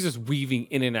 Because he's just weaving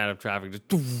in and out of traffic.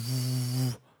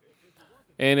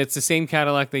 And it's the same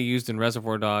Cadillac they used in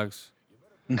Reservoir Dogs.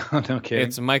 No kidding.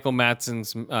 It's Michael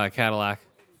Madsen's Cadillac.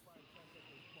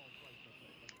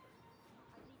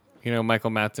 You know who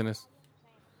Michael Madsen is?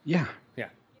 Yeah. Yeah.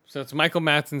 So it's Michael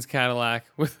Madsen's Cadillac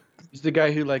with... He's the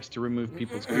guy who likes to remove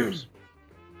people's ears.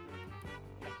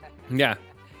 Yeah.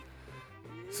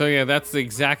 So yeah, that's the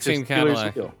exact same Just killer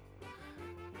Cadillac. skill.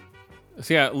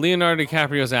 So yeah, Leonardo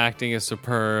DiCaprio's acting is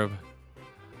superb.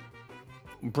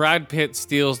 Brad Pitt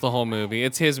steals the whole movie.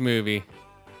 It's his movie.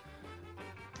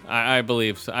 I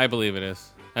believe. So. I believe it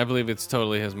is. I believe it's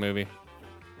totally his movie.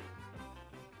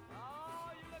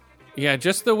 Yeah,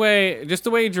 just the way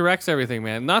he directs everything,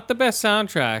 man. Not the best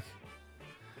soundtrack,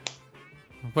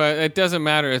 but it doesn't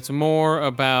matter. It's more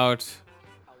about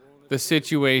the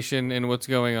situation and what's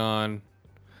going on,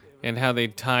 and how they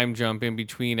time jump in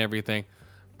between everything.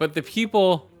 But the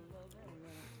people,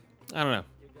 I don't know.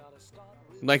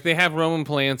 Like, they have Roman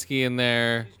Polanski in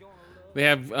there. They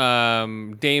have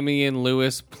Damian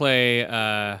Lewis play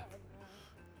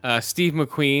Steve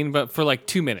McQueen, but for like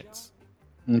 2 minutes.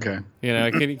 Okay.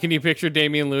 Can you picture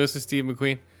Damian Lewis as Steve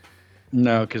McQueen?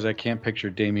 No, because I can't picture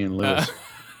Damian Lewis.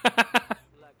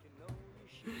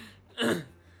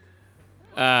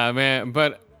 Man,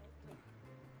 but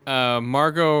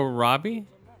Margot Robbie?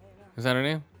 Is that her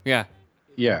name? Yeah.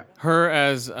 Yeah. Her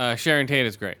as Sharon Tate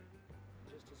is great.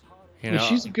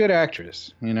 She's a good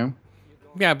actress,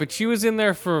 Yeah, but she was in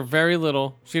there for very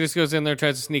little. She just goes in there,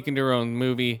 tries to sneak into her own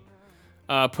movie,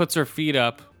 puts her feet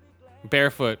up,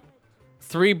 barefoot.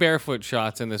 3 barefoot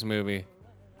shots in this movie.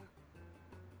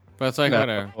 But it's like,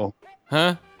 whatever. Oh.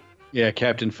 Huh? Yeah,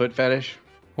 Captain Foot Fetish.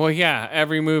 Well, yeah,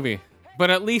 every movie. But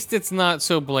at least it's not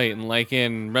so blatant, like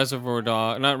in Reservoir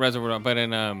Dog, not Reservoir Dog, but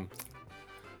in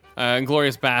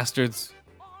Inglourious Bastards.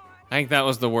 I think that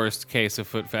was the worst case of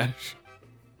foot fetish.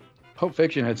 Pulp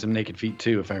Fiction had some naked feet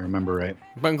too, if I remember right.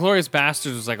 But Inglourious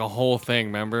Bastards was like a whole thing,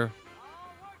 remember?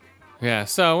 Yeah,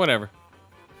 so whatever.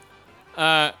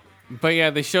 But yeah,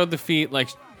 they showed the feet, like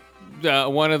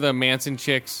one of the Manson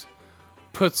chicks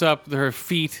puts up her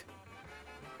feet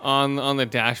on the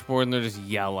dashboard and they're just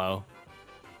yellow.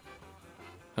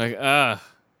 Like,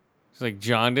 it's like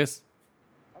jaundice.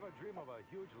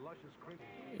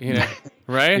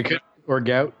 Right? Or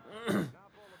gout.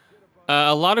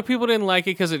 A lot of people didn't like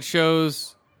it because it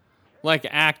shows like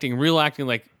real acting.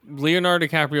 Like Leonardo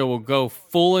DiCaprio will go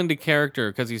full into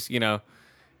character because he's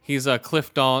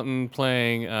Cliff Dalton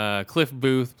playing Cliff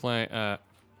Booth playing. God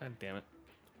damn it!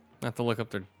 I have to look up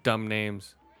their dumb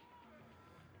names.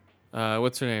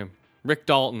 What's her name? Rick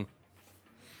Dalton.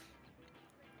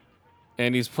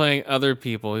 and he's playing other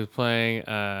people. He's playing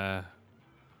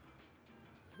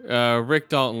Rick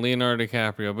Dalton, Leonardo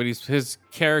DiCaprio, but his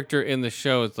character in the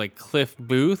show is like Cliff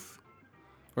Booth,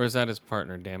 or is that his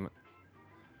partner? Damn it.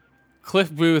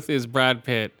 Cliff Booth is Brad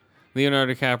Pitt.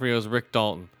 Leonardo DiCaprio is Rick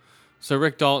Dalton. So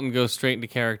Rick Dalton goes straight into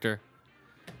character,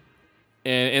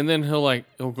 and then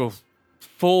he'll go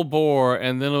full bore,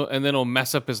 and then he'll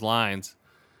mess up his lines.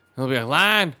 He'll be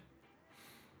like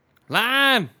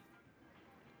line,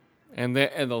 and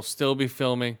they'll still be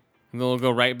filming, and they'll go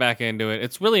right back into it.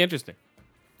 It's really interesting.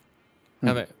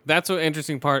 That's an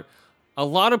interesting part. A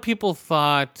lot of people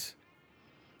thought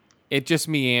it just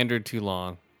meandered too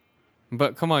long.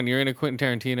 But come on, you're in a Quentin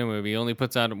Tarantino movie. He only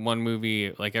puts out one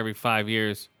movie like every 5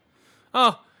 years.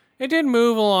 Oh, it didn't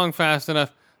move along fast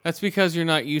enough. That's because you're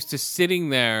not used to sitting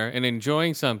there and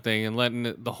enjoying something and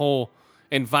letting the whole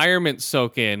environment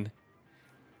soak in.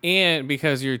 And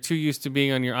because you're too used to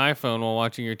being on your iPhone while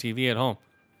watching your TV at home.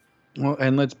 Well,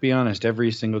 and let's be honest,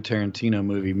 every single Tarantino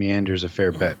movie meanders a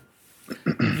fair bit.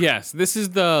 Yes, this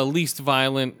is the least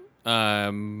violent,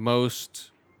 most...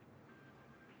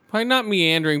 Probably not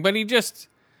meandering, but he just,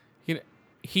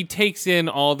 he takes in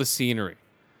all the scenery.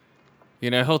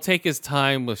 He'll take his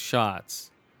time with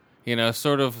shots.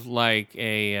 Sort of like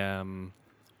a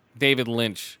David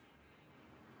Lynch.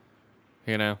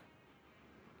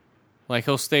 Like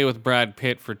he'll stay with Brad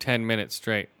Pitt for 10 minutes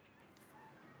straight.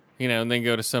 And then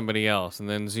go to somebody else and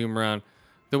then zoom around.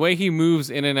 The way he moves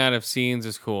in and out of scenes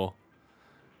is cool.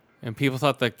 And people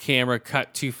thought the camera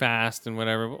cut too fast and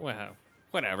whatever. But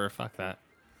whatever, fuck that.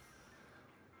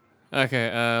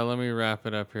 Okay, let me wrap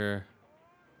it up here.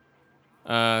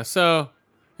 So,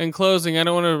 in closing, I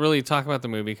don't want to really talk about the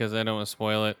movie because I don't want to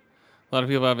spoil it. A lot of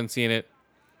people haven't seen it.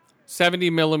 70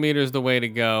 millimeter is the way to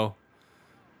go.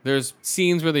 There's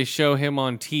scenes where they show him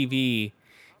on TV,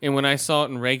 and when I saw it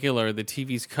in regular, the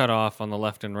TV's cut off on the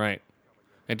left and right.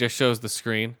 It just shows the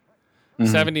screen.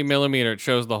 70 millimeter, it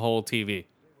shows the whole TV.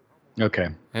 Okay.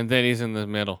 And then he's in the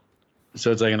middle. So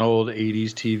it's like an old 80s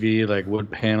TV, like wood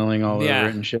paneling all over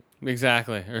it and shit?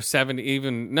 Exactly. Or 70,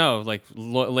 even, no, like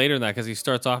later than that, because he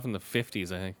starts off in the 50s,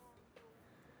 I think.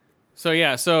 So,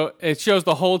 yeah, so it shows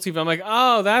the whole TV. I'm like,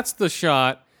 oh, that's the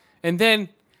shot. And then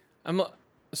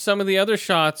some of the other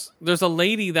shots, there's a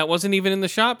lady that wasn't even in the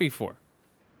shot before.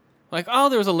 Like, oh,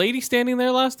 there was a lady standing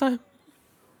there last time?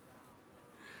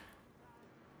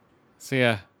 So,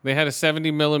 yeah, they had a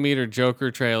 70 millimeter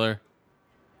Joker trailer,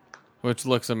 which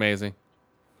looks amazing.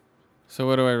 So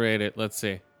what do I rate it? Let's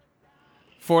see.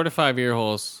 4 to 5 ear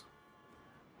holes.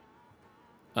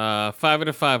 5 out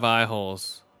of 5 eye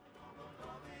holes.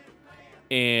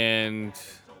 And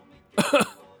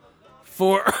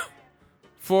 4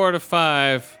 out of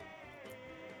 5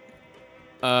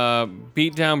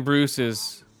 beat down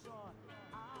Bruce's.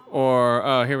 Or,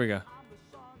 oh, here we go.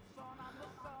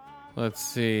 Let's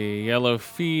see. Yellow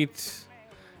feet.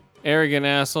 Arrogant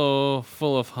asshole,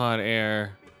 full of hot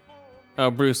air. Oh,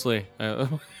 Bruce Lee.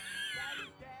 Oh,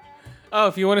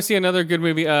 if you want to see another good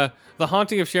movie, The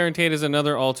Haunting of Sharon Tate is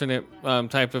another alternate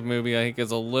type of movie. I think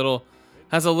has a little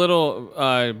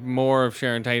more of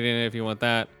Sharon Tate in it if you want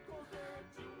that.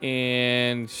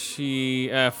 And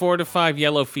she 4 to 5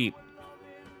 yellow feet.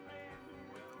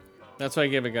 That's what I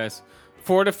give it, guys.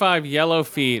 4 to 5 yellow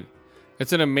feet.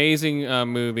 It's an amazing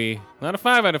movie. Not a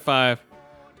 5 out of 5.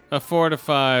 A 4 to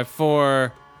 5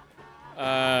 for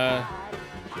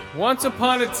Once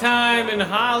Upon a Time in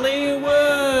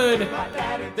Hollywood.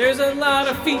 There's a lot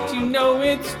of feet, you know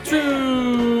it's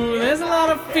true. There's a lot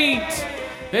of feet.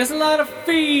 There's a lot of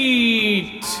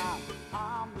feet.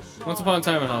 Once Upon a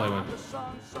Time in Hollywood.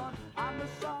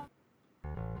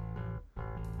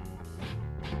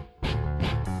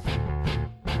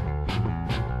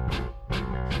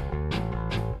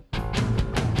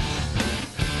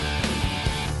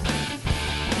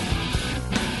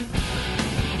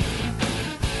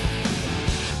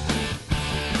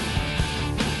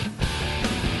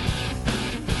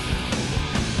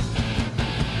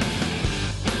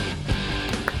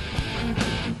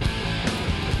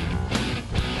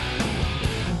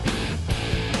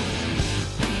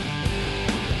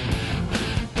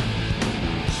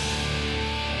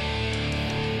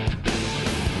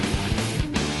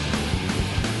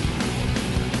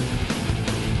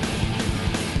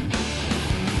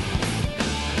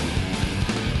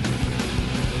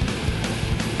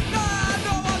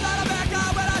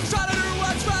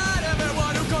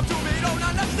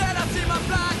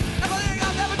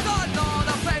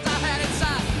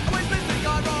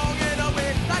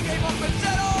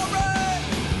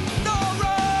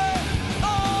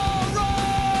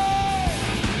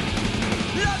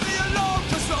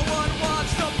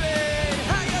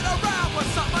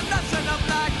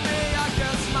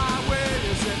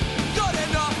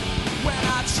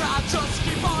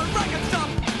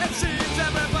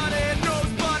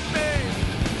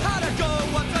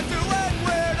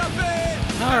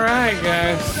 right,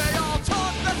 guys.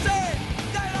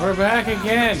 We're back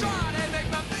again.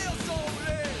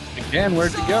 Again,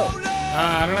 where'd you go?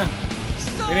 I don't know.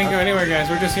 We didn't go anywhere, guys.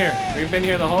 We're just here. We've been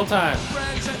here the whole time.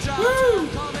 Woo!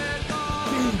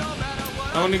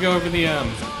 I want to go over the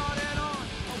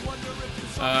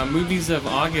movies of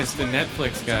August in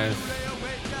Netflix, guys.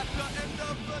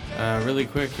 Really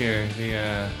quick here.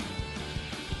 The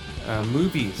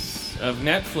movies of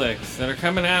Netflix that are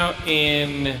coming out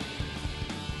in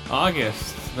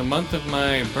August, the month of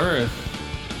my birth.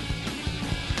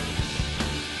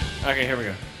 Okay, here we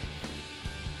go.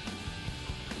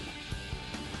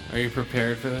 Are you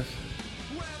prepared for this?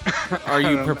 Are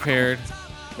you prepared?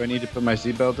 Do I need to put my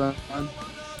seatbelt on?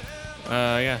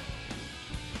 Yeah.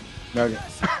 Okay.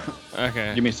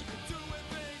 Okay. Give me some.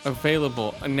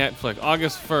 Available on Netflix,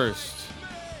 August 1st.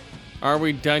 Are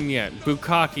we done yet?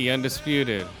 Bukkake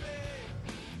Undisputed.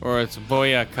 Or it's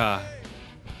Boyaka.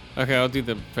 Okay, I'll do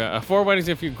the 4 Weddings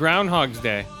and a Few. Groundhog's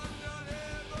Day.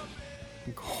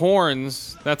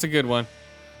 Horns. That's a good one.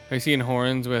 Have you seen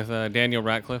Horns with Daniel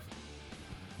Radcliffe?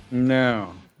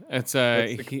 No. It's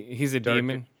That's he's a dark-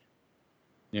 demon.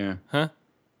 Yeah. Huh?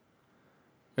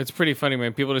 It's pretty funny,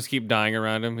 man. People just keep dying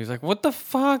around him. He's like, what the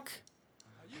fuck?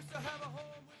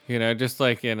 You know, just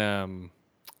like in I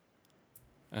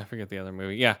forget the other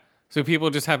movie. Yeah. So people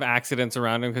just have accidents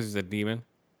around him because he's a demon.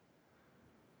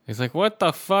 He's like, what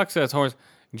the fuck? So that's Horns.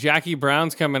 Jackie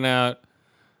Brown's coming out.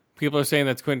 People are saying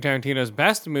that's Quentin Tarantino's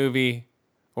best movie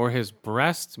or his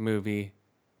breast movie.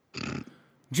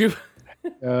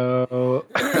 Oh.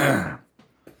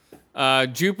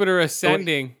 Jupiter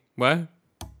Ascending. What?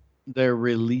 They're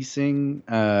releasing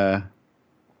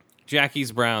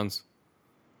Jackie's Browns.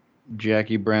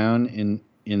 Jackie Brown in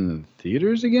the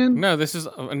theaters again? No, this is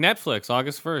Netflix,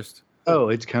 August 1st. Oh,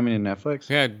 it's coming in Netflix?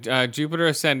 Yeah, Jupiter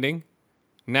Ascending.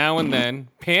 Now and Then.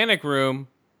 Panic Room.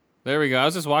 There we go. I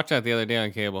was just watching that the other day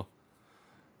on cable.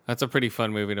 That's a pretty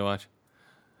fun movie to watch.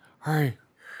 Hey,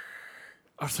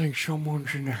 I think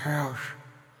someone's in the house.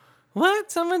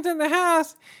 What? Someone's in the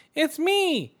house? It's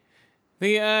me.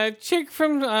 The chick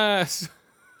from the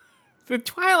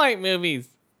Twilight movies.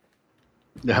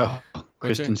 No.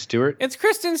 Kristen Stewart? It's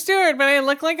Kristen Stewart, but I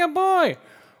look like a boy.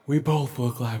 We both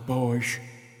look like boys.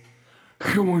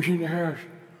 Someone's in the house.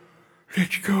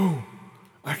 Let's go.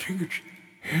 I think it's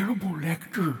Hannibal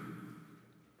Lecter.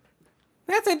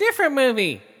 That's a different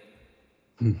movie.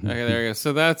 Okay, there you go.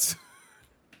 So that's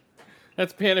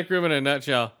Panic Room in a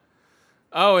nutshell.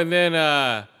 Oh, and then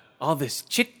all this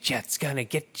chit chat's gonna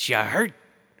get you hurt.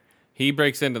 He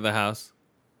breaks into the house.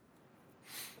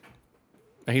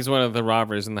 He's one of the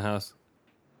robbers in the house.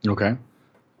 Okay.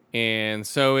 And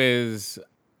so is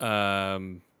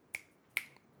God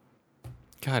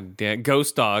damn,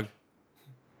 Ghost Dog.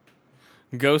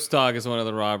 Ghost Dog is one of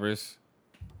the robbers.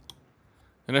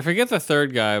 And I forget the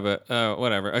third guy, but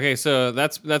whatever. Okay, so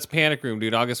that's Panic Room,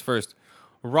 dude, August 1st.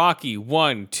 Rocky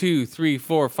 1, 2, 3,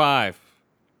 4, 5.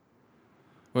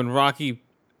 When Rocky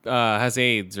has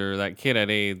AIDS, or that kid had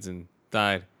AIDS and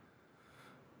died.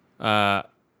 And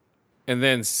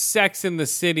then Sex in the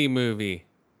City movie.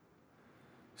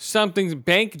 Something's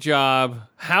Bank Job.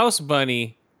 House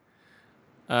Bunny.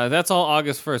 That's all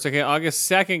August 1st. Okay,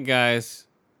 August 2nd, guys.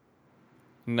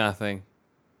 Nothing.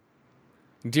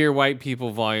 Dear White People,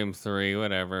 Volume 3,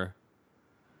 whatever.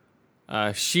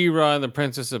 She-Ra and the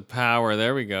Princess of Power.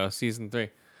 There we go, Season 3.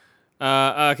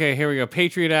 Okay, here we go.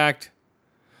 Patriot Act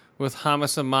with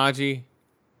Hamasamaji.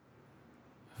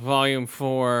 Volume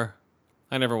 4.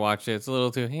 I never watched it. It's a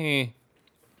little too... Do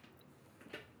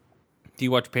you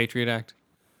watch Patriot Act?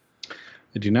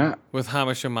 I do not. With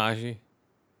Hamasamaji?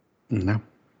 No.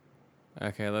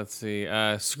 Okay, let's see.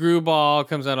 Screwball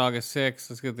comes out August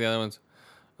 6th. Let's get the other ones.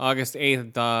 August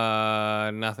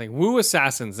 8th, nothing. Woo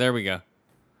Assassins, there we go.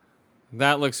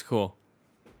 That looks cool.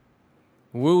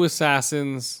 Woo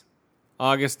Assassins,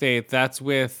 August 8th. That's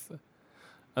with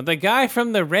the guy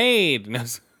from The Raid. No,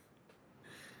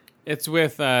 it's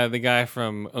with the guy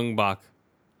from Ung Bak.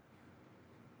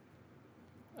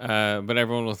 But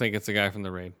everyone will think it's the guy from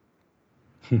The Raid.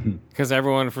 Because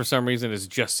everyone, for some reason, has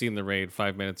just seen The Raid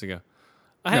 5 minutes ago.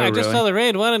 I just really? saw The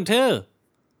Raid 1 and 2.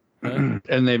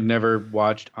 And they've never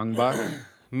watched Ung Bak?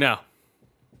 No.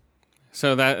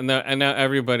 So that and now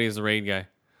everybody's the Raid guy.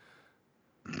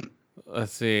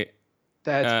 Let's see.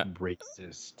 That's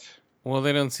racist. Well,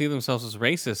 they don't see themselves as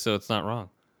racist, so it's not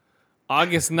wrong.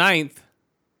 August 9th,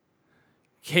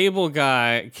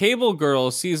 Cable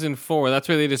Girls Season 4. That's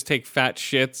where they just take fat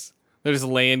shits. They're just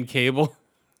laying cable.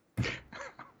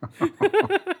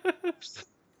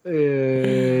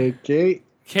 Okay.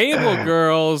 Cable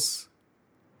Girls.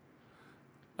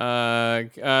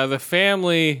 The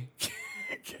family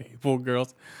cable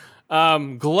girls.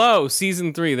 Glow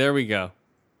season 3. There we go.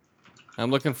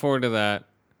 I'm looking forward to that.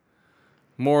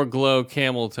 More Glow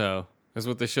Camel Toe is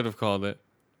what they should have called it.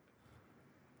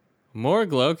 More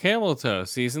Glow Camel Toe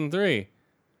season 3.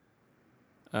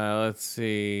 Let's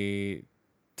see.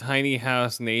 Tiny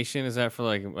House Nation, is that for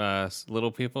like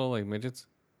little people, like midgets?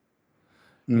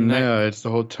 No, it's the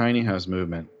whole tiny house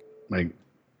movement. Like,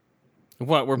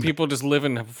 what? Where people just live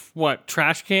in what?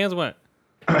 Trash cans? What?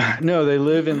 no, they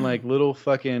live in like little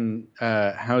fucking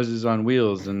houses on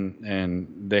wheels, and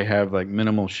they have like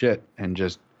minimal shit, and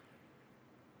just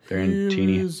they're in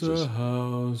teeny houses. A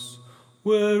house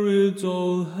where it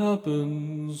all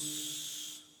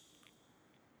happens.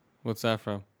 What's that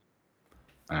from?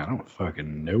 I don't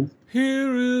fucking know.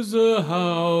 Here is a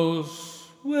house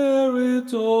where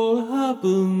it all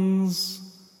happens.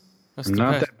 That's I'm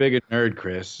not that big a nerd,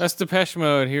 Chris. That's Depeche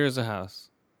Mode. Here's a house.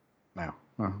 No,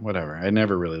 well, whatever. I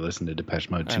never really listened to Depeche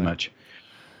Mode too much.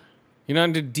 You're not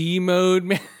into D mode,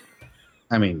 man?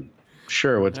 I mean,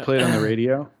 sure, what's played on the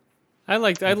radio? I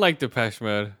liked Depeche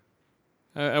Mode.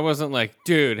 I wasn't like,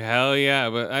 dude, hell yeah,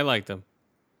 but I liked them.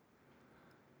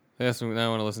 Now I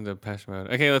want to listen to Depeche Mode.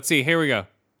 Okay, let's see. Here we go.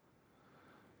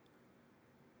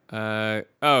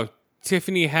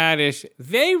 Tiffany Haddish.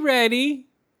 They ready?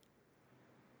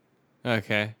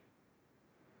 Okay.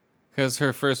 Because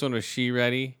her first one was She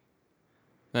Ready.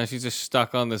 Now she's just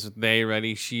stuck on this They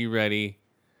Ready, She Ready.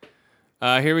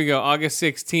 Here we go. August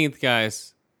 16th,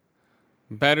 guys.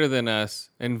 Better Than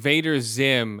Us. Invader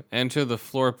Zim. Enter the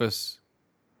Florpus.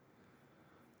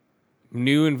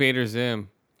 New Invader Zim.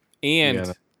 And Yeah,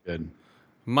 that's good.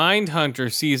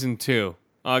 Mindhunter Season 2.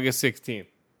 August 16th.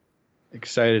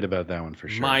 Excited about that one for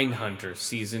sure. Mindhunter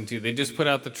Season 2. They just put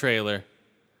out the trailer.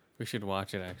 We should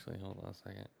watch it, actually. Hold on a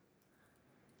second.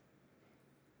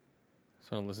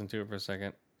 Just want to listen to it for a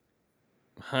second.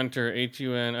 Hunter,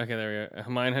 H-U-N. Okay, there we go.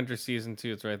 Mindhunter Season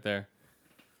 2. It's right there.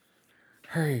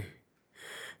 Hurry.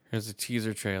 Here's a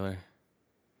teaser trailer.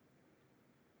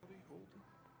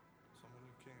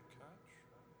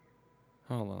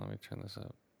 Hold on, let me turn this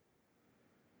up.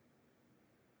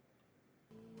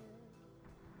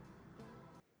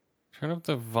 Turn up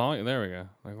the volume. There we go.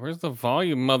 Like, where's the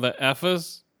volume, mother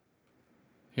effers?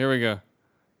 Here we go.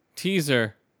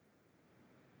 Teaser.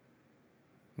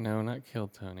 No, not Kill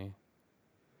Tony.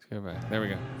 Let's go back. There we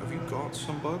go. Have you got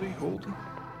somebody, Holden?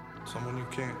 Someone you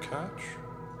can't catch?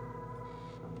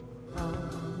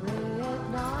 Only at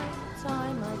night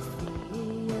time I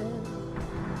see you.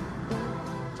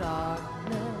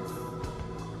 Darkness.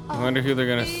 I wonder who they're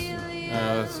gonna.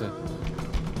 Let's see.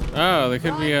 Oh, they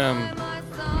could be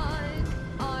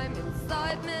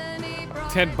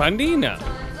Ted Bundy? No.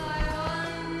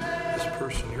 This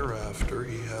person you're after,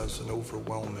 he has an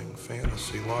overwhelming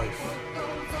fantasy life.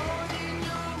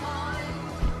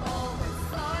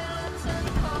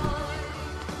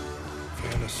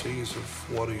 Fantasies of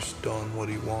what he's done, what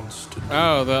he wants to do.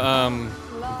 Oh, the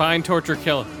Bind, Torture,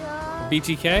 Kill.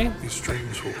 BTK? These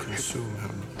dreams will consume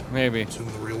him. Maybe.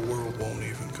 Soon the real world won't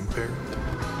even compare.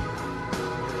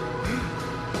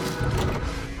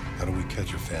 How do we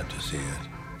catch a fantasy, Ed?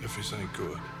 If he's any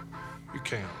good, you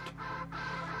can't.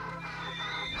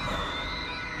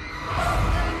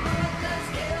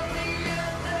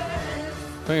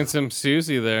 Playing some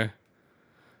Susie there.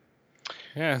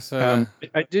 Yeah, so.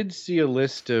 I did see a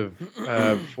list of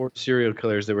 4 serial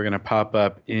killers that were going to pop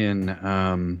up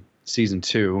in season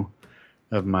 2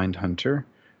 of Mindhunter.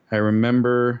 I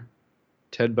remember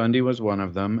Ted Bundy was one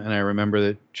of them, and I remember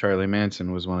that Charlie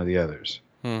Manson was one of the others.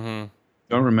 Mm-hmm.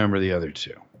 Don't remember the other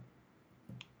 2.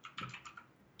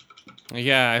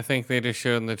 Yeah, I think they just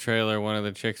showed in the trailer one of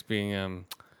the chicks being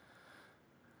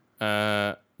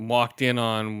walked in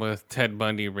on with Ted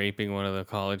Bundy raping one of the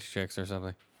college chicks or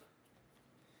something.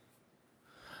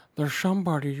 There's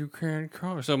somebody you can't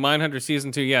call. So Mindhunter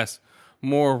Season 2, yes.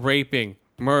 More raping,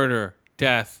 murder,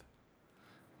 death.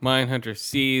 Mindhunter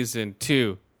Season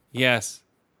 2, yes.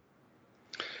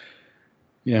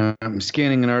 Yeah, I'm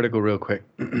scanning an article real quick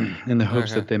in the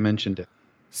hopes that they mentioned it.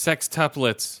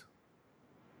 Sextuplets.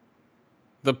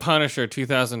 The Punisher,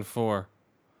 2004.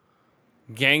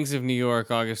 Gangs of New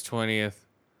York, August 20th.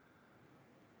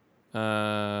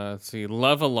 Let's see.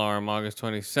 Love Alarm, August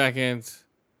 22nd.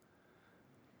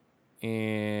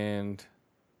 And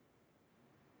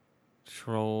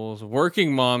Trolls.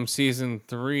 Working Mom, Season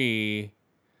 3.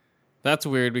 That's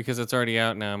weird because it's already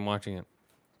out now. I'm watching it.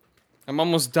 I'm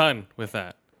almost done with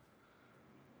that.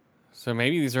 So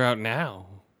maybe these are out now.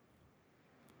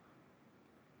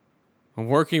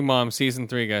 Working Mom, Season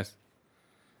 3, guys.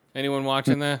 Anyone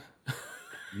watching that?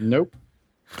 Nope.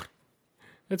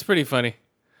 It's pretty funny.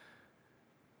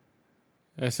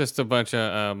 It's just a bunch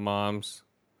of moms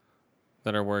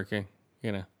that are working,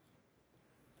 you know.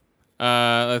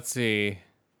 Let's see.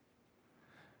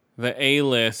 The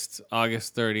A-List,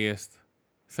 August 30th.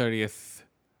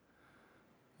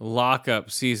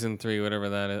 Lockup, season 3, whatever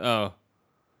that is. Oh.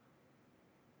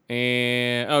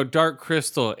 And, Dark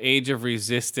Crystal, Age of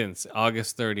Resistance,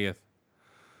 August 30th.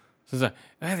 So it's like,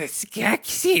 that's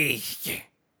sexy.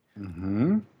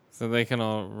 Mm-hmm. So they can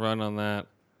all run on that.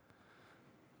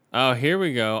 Oh, here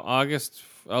we go.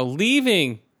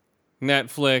 Leaving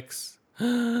Netflix.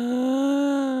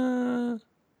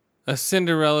 A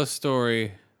Cinderella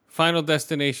Story. Final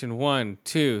Destination 1,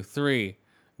 2, 3.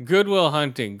 Goodwill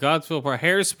Hunting. Godswill Park.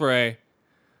 Hairspray.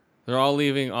 They're all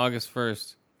leaving August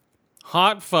 1st.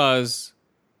 Hot Fuzz.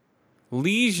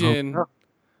 Legion. Oh.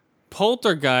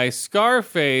 Poltergeist.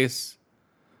 Scarface.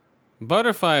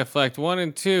 Butterfly Effect 1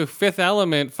 and 2. Fifth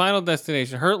Element. Final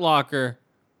Destination. Hurt Locker.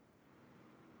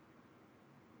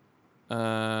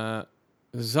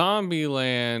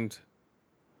 Zombieland.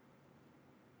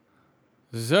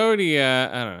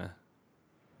 Zodiac. I don't know.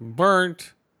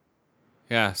 Burnt.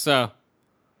 Yeah, so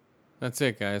that's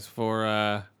it, guys,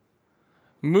 for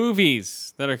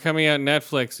movies that are coming out on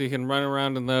Netflix. So you can run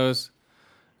around in those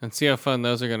and see how fun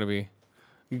those are going to be.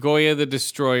 Goya the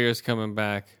Destroyer is coming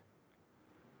back.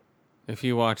 If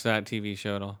you watch that TV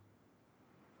show at all.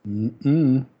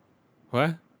 Mm-mm.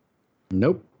 What?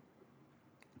 Nope.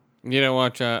 You don't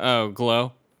watch,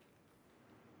 Glow?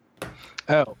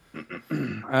 Oh.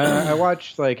 I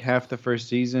watched like half the first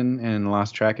season and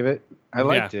lost track of it. I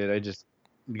liked it. I just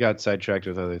got sidetracked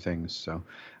with other things. So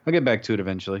I'll get back to it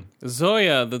eventually.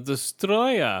 Zoya the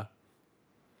Destroyer.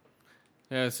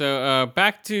 Yeah, so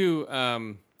back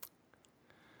to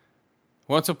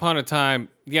Once Upon a Time.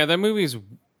 Yeah, that movie's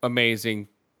amazing.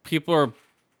 People are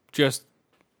just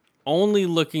only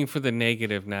looking for the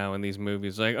negative now in these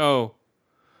movies. Like, oh,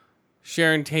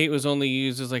 Sharon Tate was only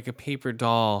used as like a paper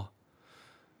doll.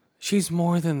 She's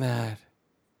more than that.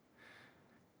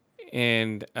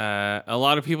 And a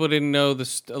lot of people didn't know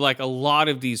this. Like a lot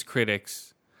of these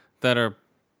critics that are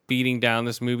beating down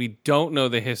this movie don't know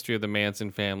the history of the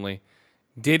Manson family,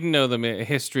 didn't know the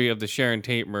history of the Sharon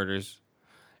Tate murders,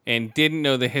 and didn't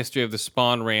know the history of the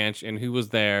Spawn Ranch and who was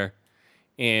there,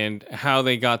 and how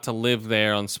they got to live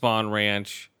there on Spawn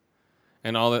Ranch,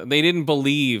 and all that. They didn't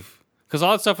believe because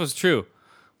all that stuff was true.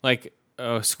 Like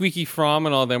Squeaky Fromm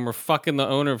and all them were fucking the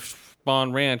owner of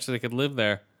Spawn Ranch so they could live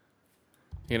there.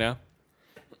 You know,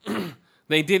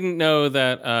 they didn't know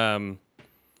that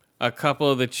a couple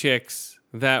of the chicks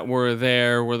that were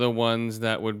there were the ones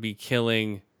that would be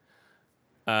killing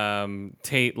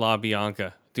Tate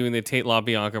LaBianca, doing the Tate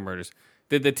LaBianca murders.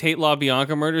 Did the Tate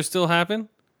LaBianca murders still happen?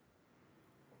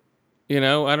 You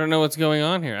know, I don't know what's going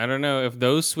on here. I don't know if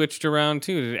those switched around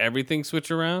too. Did everything switch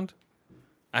around?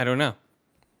 I don't know.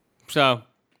 So,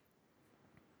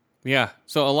 yeah.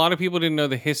 So a lot of people didn't know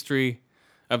the history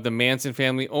of the Manson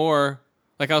family, or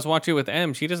like I was watching it with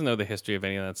M. She doesn't know the history of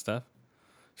any of that stuff.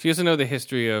 She doesn't know the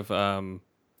history of Roman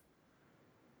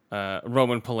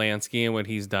Polanski and what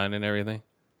he's done and everything.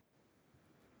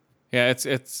 Yeah,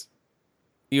 it's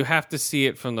you have to see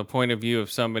it from the point of view of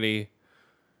somebody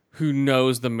who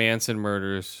knows the Manson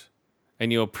murders,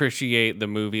 and you'll appreciate the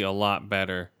movie a lot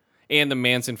better. And the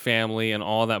Manson family and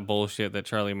all that bullshit that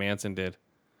Charlie Manson did.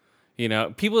 You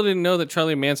know, people didn't know that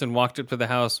Charlie Manson walked up to the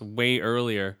house way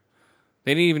earlier.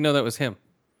 They didn't even know that was him.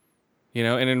 You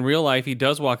know, and in real life, he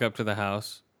does walk up to the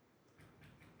house.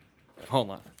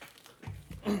 Hold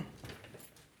on.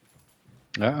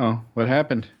 Uh-oh. What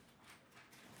happened?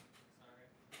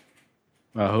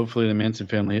 Well, hopefully the Manson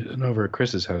family isn't over at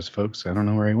Chris's house, folks. I don't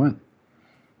know where he went.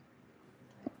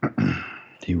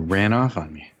 He ran off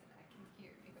on me.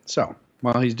 So,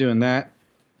 while he's doing that...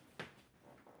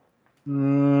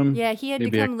 yeah, he had to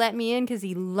come let me in because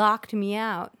he locked me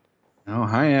out. Oh,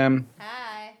 hi, Em.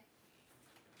 Hi.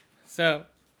 So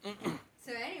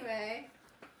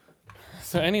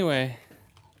anyway.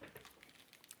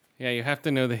 Yeah, you have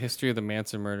to know the history of the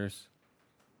Manson murders.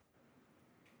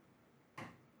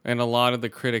 And a lot of the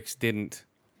critics didn't.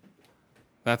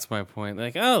 That's my point.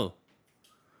 Like, oh.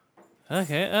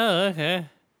 Okay.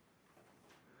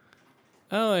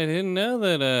 Oh, I didn't know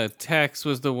that Tex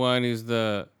was the one who's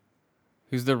the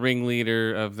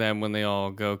ringleader of them when they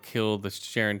all go kill the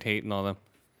Sharon Tate and all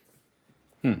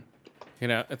them. You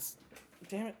know, it's...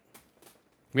 Damn it.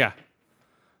 Yeah.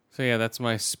 So yeah, that's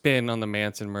my spin on the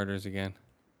Manson murders again.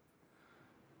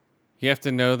 You have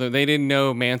to know that they didn't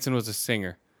know Manson was a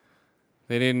singer.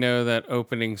 They didn't know that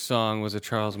opening song was a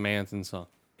Charles Manson song.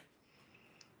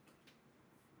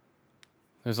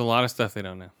 There's a lot of stuff they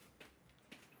don't know.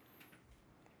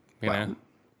 You know?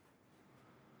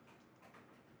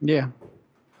 Yeah.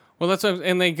 Well, that's what,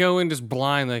 and they go in just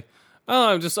blind, like, oh,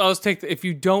 I'll just take. If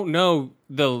you don't know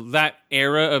that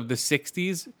era of the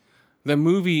 '60s, the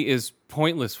movie is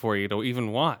pointless for you to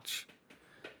even watch.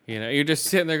 You know, you're just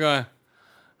sitting there going,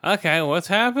 okay, what's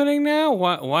happening now?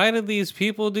 Why did these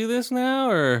people do this now?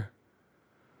 Or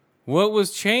what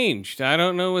was changed? I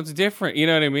don't know what's different. You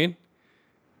know what I mean?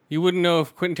 You wouldn't know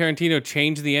if Quentin Tarantino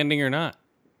changed the ending or not.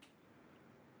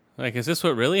 Like, is this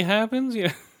what really happens? You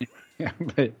know? Yeah,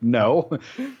 but no.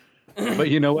 But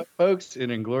you know what, folks? In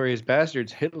Inglourious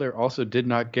Bastards, Hitler also did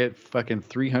not get fucking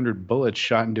 300 bullets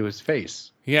shot into his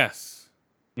face. Yes.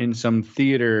 In some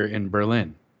theater in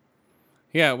Berlin.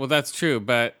 Yeah, well, that's true.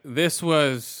 But this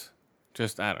was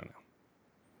just, I don't know.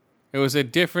 It was a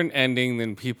different ending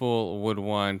than people would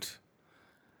want.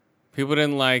 People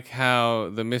didn't like how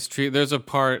the mistreat. There's a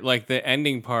part, like the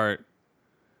ending part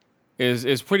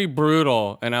is pretty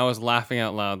brutal, and I was laughing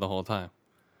out loud the whole time.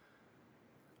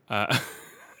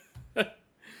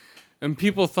 And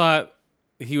people thought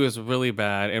he was really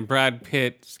bad, and Brad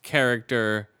Pitt's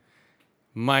character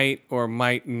might or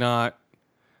might not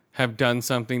have done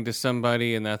something to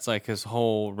somebody, and that's like his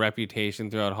whole reputation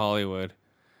throughout Hollywood.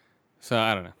 So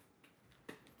I don't know.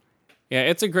 Yeah,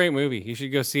 it's a great movie. You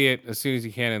should go see it as soon as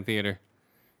you can in theater.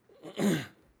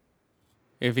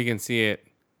 If you can see it.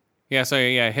 Yeah, so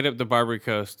yeah, hit up the Barbary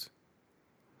Coast.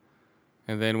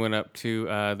 And then went up to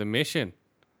the Mission,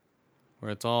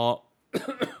 where it's all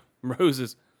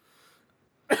roses.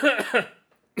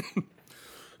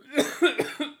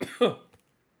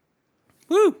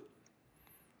 Woo!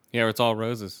 Yeah, where it's all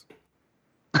roses.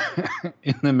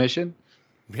 In the Mission?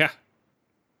 Yeah.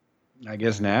 I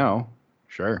guess now.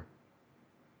 Sure.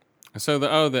 So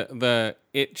the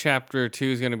It Chapter 2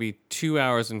 is going to be 2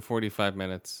 hours and 45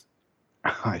 minutes.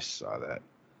 I saw that.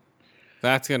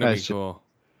 That's going to be cool.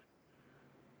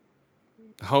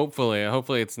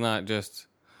 Hopefully it's not just,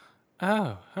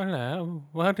 oh, hello,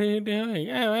 what are you doing?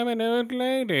 Oh, I'm an old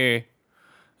lady.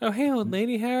 Oh, hey, old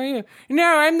lady, how are you? No,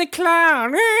 I'm the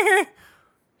clown.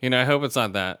 You know, I hope it's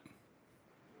not that.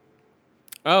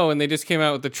 Oh, and they just came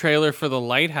out with the trailer for The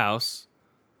Lighthouse.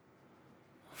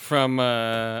 From,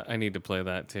 I need to play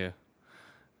that too.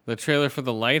 The trailer for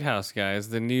The Lighthouse, guys.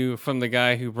 The new, from the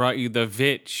guy who brought you The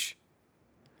Vitch.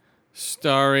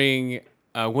 Starring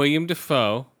William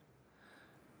Dafoe.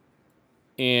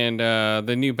 And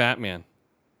the new Batman.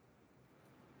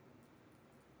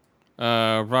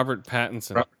 Robert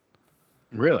Pattinson.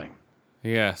 Really?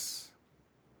 Yes.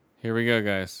 Here we go,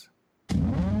 guys.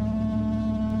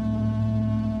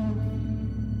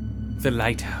 The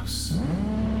Lighthouse.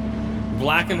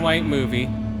 Black and white movie.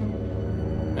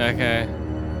 Okay.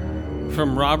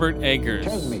 From Robert Eggers.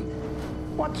 Tell me,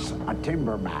 what's a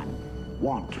timberman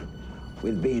want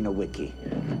with being a wiki?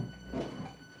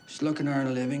 Just looking to earn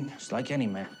a living, just like any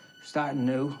man. Starting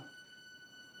new.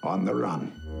 On the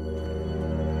run.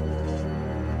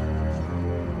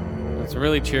 It's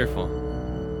really cheerful.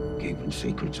 Keeping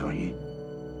secrets, are you?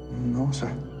 No, sir.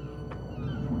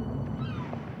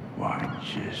 Why'd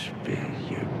you spill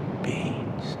your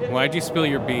beans? Why'd you spill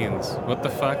your beans? What the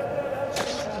fuck?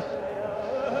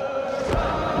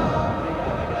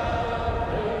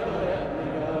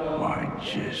 Why'd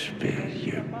you spill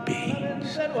your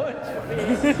beans?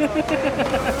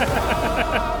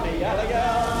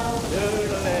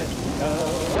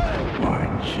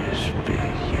 Why'd you spill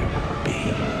your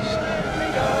beans?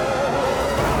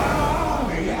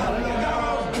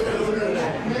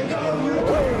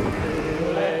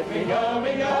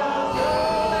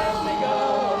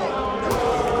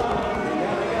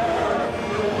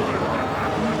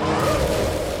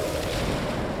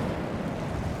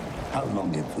 How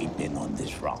long have we been on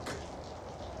this rock?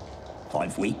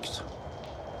 5 weeks?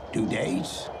 2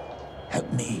 days?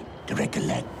 Help me to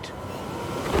recollect.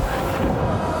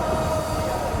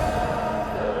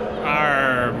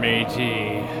 Arr,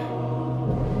 matey.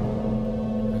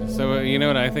 So, you know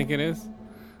what I think it is?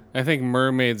 I think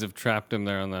mermaids have trapped him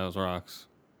there on those rocks.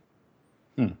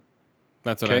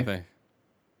 That's what I think.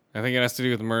 I think it has to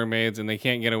do with mermaids, and they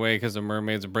can't get away because the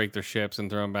mermaids break their ships and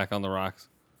throw them back on the rocks.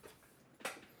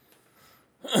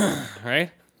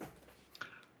 Right?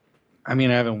 I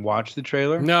mean, I haven't watched the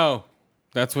trailer. No,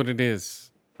 that's what it is.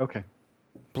 Okay.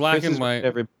 Black Chris and is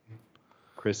white. right,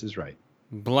 Chris is right.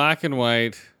 Black and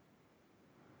white.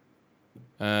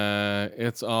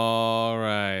 It's all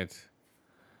right.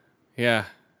 Yeah.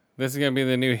 This is going to be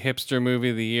the new hipster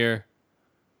movie of the year.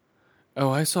 Oh,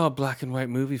 I saw a black and white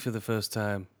movie for the first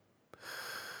time.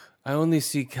 I only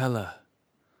see color.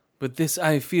 But this,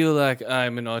 I feel like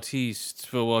I'm an artiste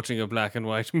for watching a black and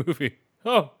white movie.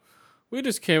 Oh, We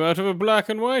just came out of a black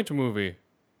and white movie.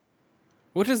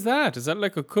 What is that? Is that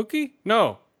like a cookie?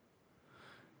 No.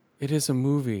 It is a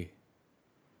movie.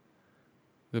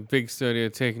 The big studio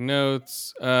take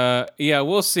notes. Yeah,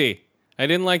 we'll see. I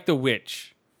didn't like The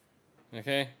Witch.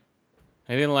 Okay?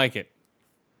 I didn't like it.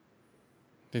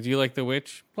 Did you like The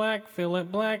Witch? Black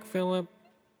Phillip. I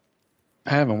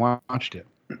haven't watched it.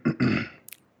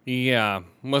 Yeah,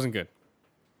 wasn't good.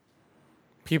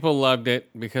 People loved it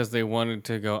because they wanted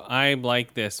to go, I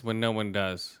like this when no one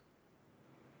does.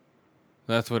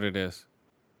 That's what it is.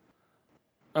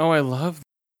 Oh, I love that.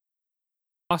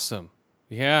 Awesome.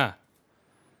 Yeah.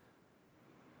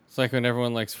 It's like when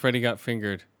everyone likes Freddy Got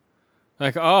Fingered.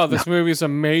 Like, oh, this movie's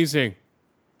amazing.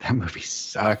 That movie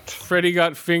sucked. Freddy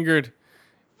Got Fingered.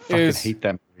 I hate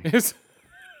that movie.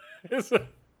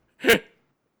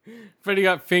 Freddy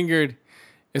Got Fingered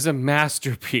is a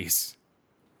masterpiece.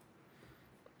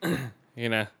 You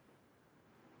know.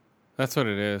 That's what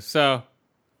it is. So,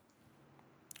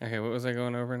 okay, what was I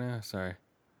going over now? Sorry.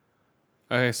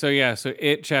 Okay, so yeah, so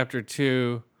It Chapter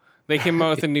 2. They came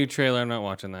out with a new trailer. I'm not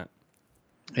watching that.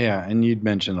 Yeah, and you'd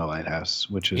mentioned The Lighthouse,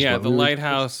 which is The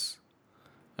Lighthouse.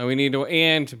 We need to,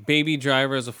 and Baby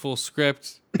Driver is a full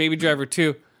script. Baby Driver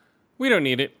 2. We don't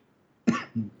need it.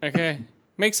 Okay?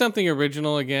 Make something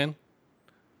original again.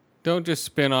 Don't just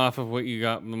spin off of what you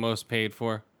got the most paid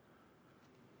for.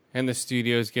 And the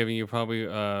studio's giving you probably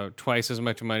twice as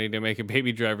much money to make a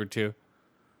Baby Driver 2.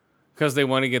 Because they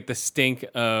want to get the stink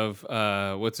of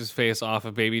what's-his-face off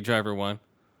of Baby Driver 1.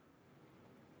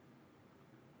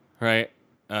 Right?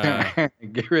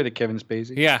 Get rid of Kevin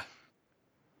Spacey. Yeah.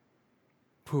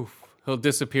 Poof. He'll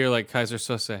disappear like Kaiser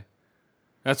Sose.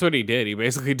 That's what he did. He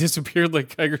basically disappeared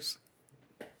like Kaiser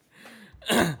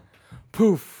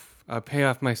Poof. I pay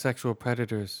off my sexual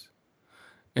predators.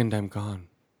 And I'm gone.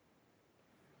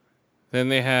 Then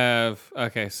they have...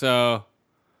 Okay, so...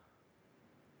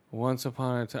 Once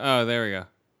Upon a Time... Oh, there we go.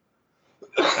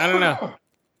 I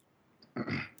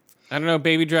don't know.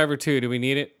 Baby Driver 2. Do we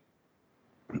need it?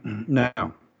 No.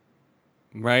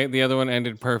 Right? The other one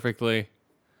ended perfectly.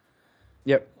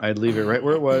 Yep. I'd leave it right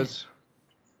where it was.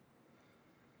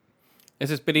 It's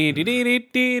just... Oh,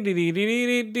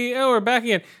 we're back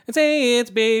again. And say it's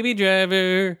Baby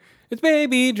Driver. It's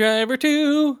Baby Driver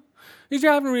 2. He's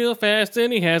driving real fast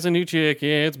and he has a new chick.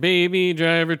 Yeah, it's Baby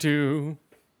Driver 2.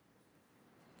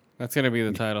 That's going to be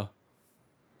the title.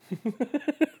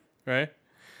 Right?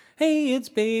 Hey, it's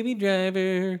Baby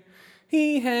Driver.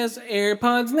 He has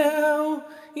AirPods now.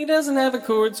 He doesn't have a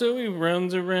cord, so he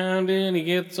runs around and he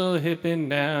gets all hip and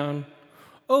down.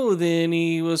 Oh, then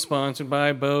he was sponsored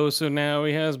by Bose, so now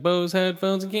he has Bose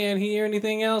headphones and can't hear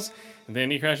anything else. And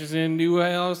then he crashes into a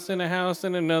house and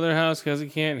another house because he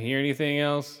can't hear anything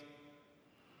else.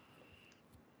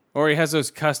 Or he has those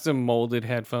custom molded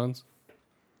headphones.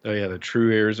 Oh, yeah, the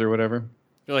True Ears or whatever.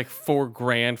 They're like $4,000,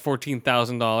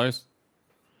 $14,000.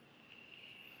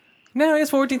 Now he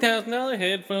has $14,000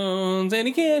 headphones and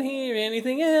he can't hear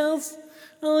anything else.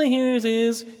 All he hears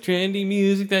is trendy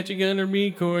music that you're gonna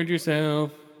record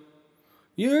yourself.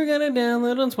 You're gonna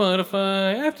download on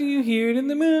Spotify after you hear it in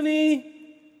the movie.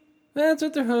 That's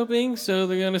what they're hoping, so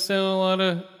they're gonna sell a lot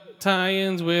of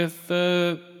tie-ins with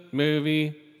the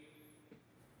movie.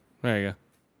 There you go.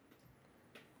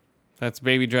 That's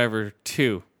Baby Driver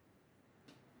 2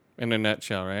 in a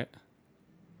nutshell, right?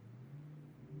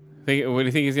 What do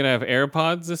you think he's going to have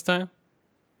AirPods this time?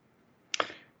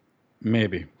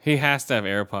 Maybe. He has to have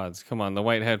AirPods. Come on, the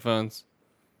white headphones.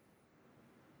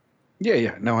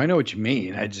 Yeah. No, I know what you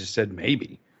mean. I just said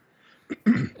maybe.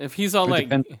 If he's all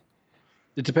it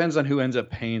depends on who ends up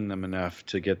paying them enough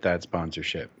to get that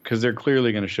sponsorship. Because they're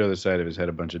clearly going to show the side of his head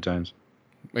a bunch of times.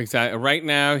 Exactly. Right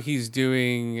now, he's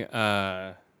doing...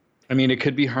 I mean, it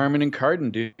could be Harmon and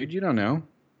Kardon, dude. You don't know.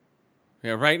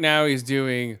 Yeah, right now he's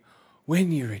doing...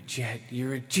 When you're a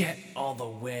jet all the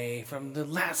way from the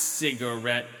last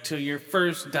cigarette to your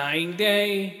first dying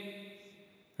day.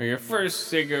 Or your first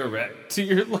cigarette to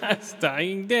your last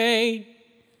dying day.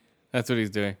 That's what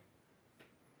he's doing.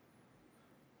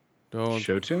 Don't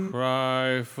Show tune?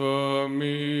 cry for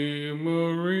me,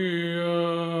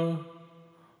 Maria.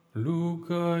 Luke,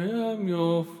 I am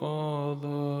your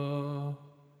father.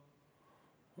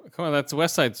 Come on, that's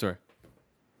West Side Story.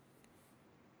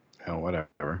 Oh,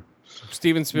 whatever.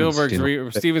 Steven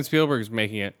Spielberg's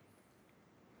making it.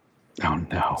 Oh,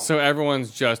 no. So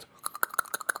everyone's just,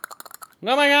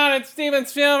 oh my God, it's Steven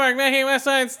Spielberg making West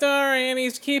Side Story, and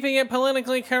he's keeping it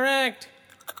politically correct.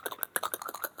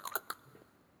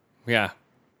 Yeah.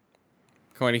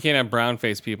 Come on, you can't have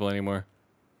brown-faced people anymore.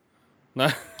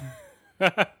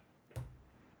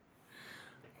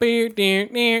 Come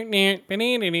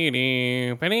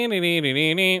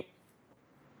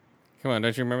on,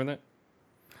 don't you remember that?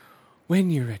 When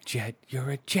you're a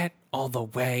jet all the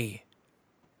way.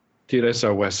 Dude, I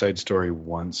saw West Side Story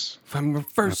once. From your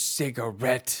first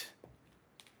cigarette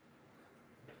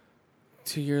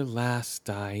to your last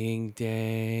dying day.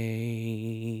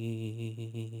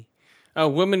 A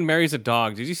woman marries a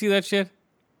dog. Did you see that shit?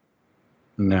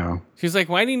 No. She's like,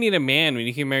 why do you need a man when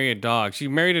you can marry a dog? She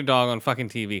married a dog on fucking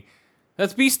TV.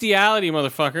 That's bestiality,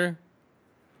 motherfucker.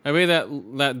 I bet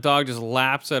that dog just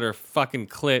laps at her fucking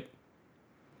clit.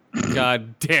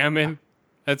 God damn it.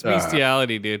 That's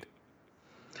bestiality, dude.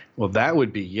 Well, that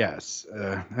would be yes.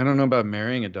 I don't know about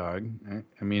marrying a dog.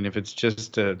 I mean, if it's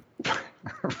just a...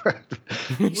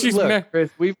 Look, Chris,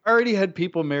 we've already had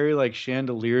people marry like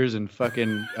chandeliers and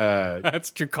fucking...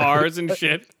 That's your cars and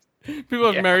shit.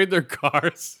 People have married their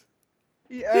cars.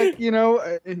 Yeah, you know,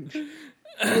 I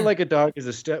feel like a dog is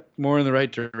a step more in the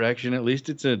right direction. At least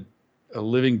it's a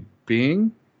living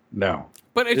being. No.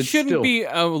 But it shouldn't be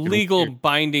a legal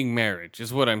binding marriage,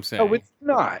 is what I'm saying. No, it's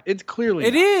not. It's clearly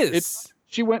It is.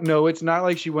 No, it's not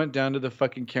like she went down to the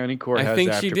fucking county courthouse. I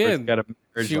think afterwards, she did. Got a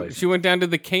marriage license. She went down to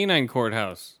the canine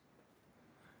courthouse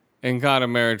and got a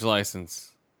marriage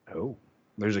license. Oh,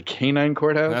 there's a canine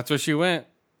courthouse? That's where she went.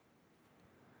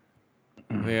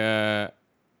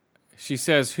 She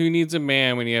says, who needs a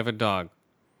man when you have a dog?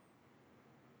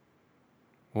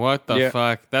 What the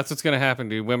fuck? That's what's going to happen,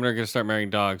 dude. Women are going to start marrying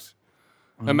dogs.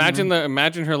 Imagine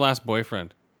her last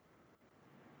boyfriend.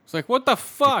 It's like, what the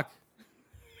fuck?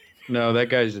 No, that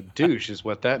guy's a douche is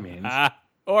what that means.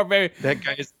 Or maybe that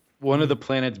guy's one of the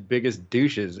planet's biggest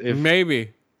douches. If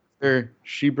maybe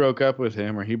she broke up with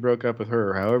him or he broke up with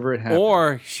her, or however it happened.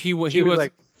 Or he was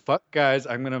like, fuck guys,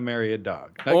 I'm going to marry a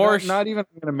dog. Not even I'm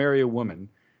going to marry a woman.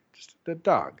 Just a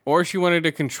dog. Or she wanted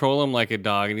to control him like a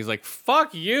dog, and he's like,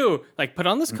 fuck you. Like, put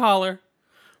on this collar.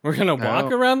 We're going to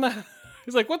walk around the...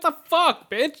 He's like, what the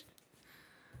fuck, bitch?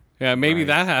 Yeah, maybe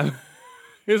that happened.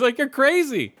 He's like, you're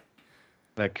crazy.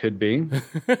 That could be.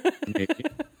 Maybe.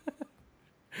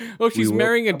 Oh, she's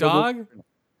marrying a dog?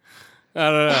 I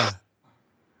don't know.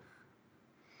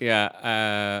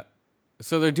 Yeah.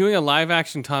 So they're doing a live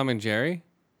action Tom and Jerry?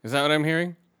 Is that what I'm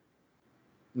hearing?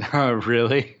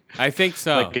 Really? I think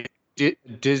so. Like a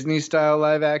Disney style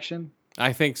live action?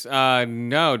 I think so.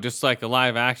 No, just like a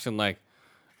live action, like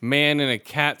man in a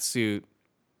cat suit,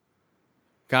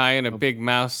 guy in a big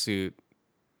mouse suit.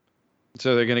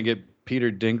 So they're gonna get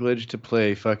Peter Dinklage to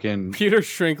play fucking Peter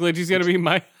Shrinklage. He's gonna be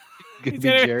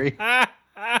Jerry.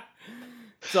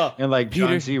 So and like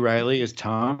John C. Reilly is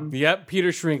Tom. Yep, Peter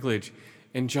Shrinklage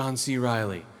and John C.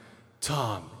 Reilly,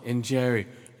 Tom and Jerry.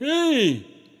 Hey,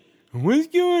 what's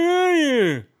going on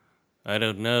here? I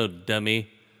don't know, dummy.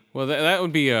 Well, that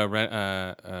would be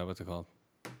what's it called?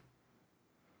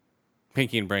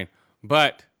 Pinky and Brain.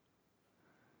 But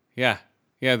yeah,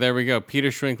 there we go. Peter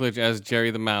Shrinklage as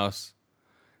Jerry the Mouse,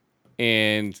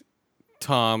 and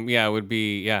Tom. Yeah, would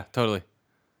be totally.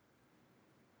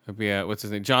 Would be what's his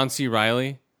name? John C.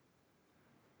 Reilly.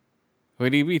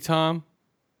 Would he be Tom?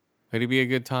 Would he be a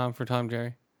good Tom for Tom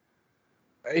Jerry?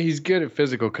 He's good at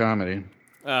physical comedy.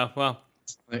 Well,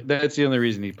 that's the only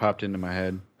reason he popped into my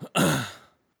head.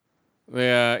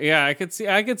 Yeah, I could see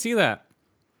that.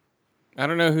 I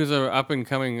don't know who's an up and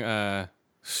coming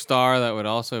star that would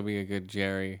also be a good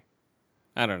Jerry.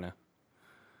 I don't know.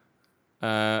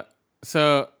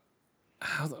 So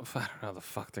I don't know how the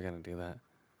fuck they're gonna do that.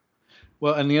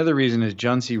 Well, and the other reason is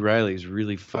John C. Reilly is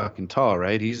really fucking tall,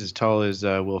 right? He's as tall as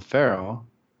Will Ferrell,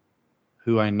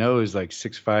 who I know is like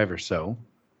 6'5" or so.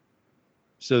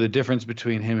 So the difference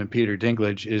between him and Peter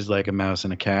Dinklage is like a mouse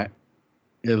and a cat,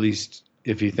 at least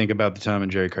if you think about the Tom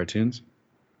and Jerry cartoons.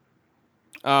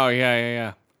 Oh,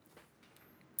 yeah.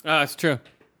 That's true.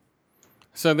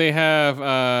 So they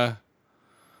have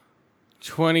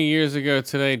 20 years ago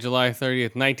today, July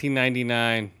 30th,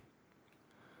 1999.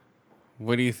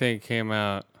 What do you think came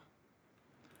out?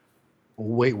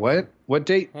 Wait, what? What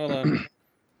date? Hold on.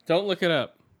 Don't look it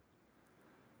up.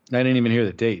 I didn't even hear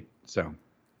the date, so.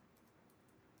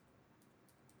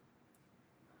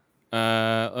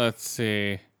 Let's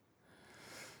see.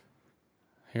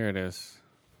 Here it is.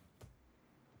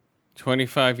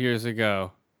 25 years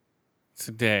ago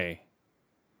today.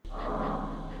 I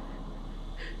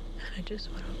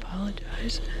just want to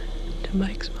apologize to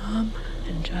Mike's mom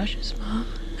and Josh's mom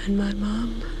and my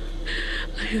mom.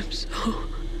 I am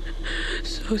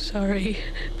so sorry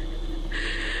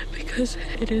because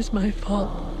it is my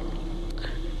fault.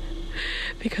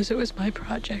 Because it was my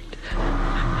project.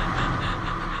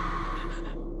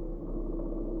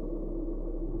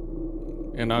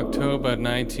 In October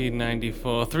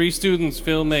 1994, 3 students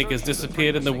filmmakers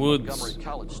disappeared in the woods. Now I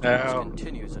know what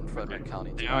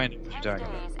you're talking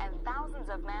about. Thousands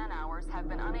of man-hours have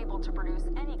been unable to produce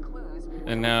any clues.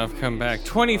 And now I've come back.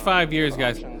 25 years,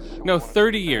 guys. No,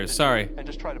 30 years, sorry. And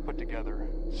just try to put together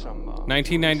some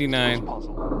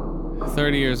 1999.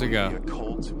 30 years ago. The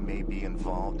occult may be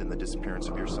involved in the disappearance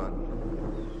of your son.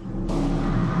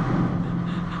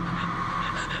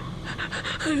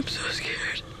 I am so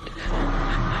scared.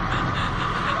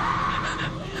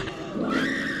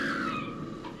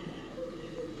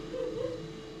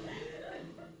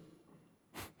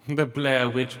 The Blair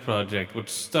Witch Project,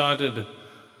 which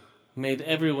made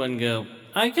everyone go,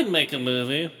 I can make a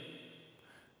movie.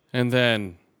 And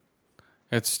then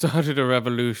it started a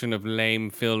revolution of lame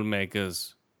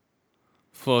filmmakers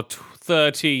for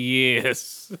 30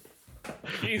 years.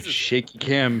 Jesus. Shaky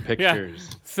cam pictures.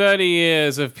 Yeah. 30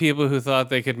 years of people who thought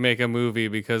they could make a movie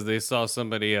because they saw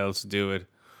somebody else do it.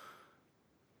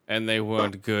 And they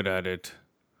weren't good at it.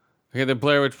 Okay, the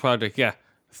Blair Witch Project, yeah.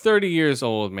 30 years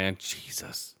old, man.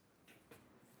 Jesus.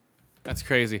 That's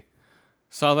crazy.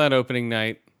 Saw that opening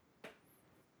night.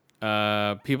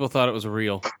 People thought it was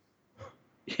real.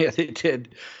 Yeah, they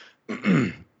did.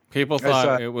 People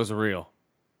thought it was real.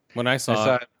 When I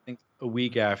saw it, I think a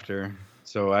week after.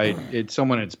 So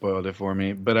someone had spoiled it for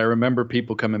me. But I remember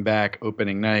people coming back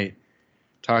opening night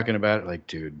talking about it like,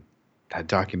 dude, that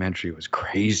documentary was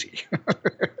crazy.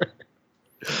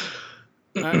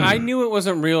 I knew it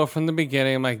wasn't real from the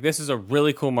beginning. I'm like, this is a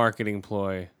really cool marketing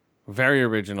ploy. Very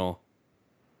original.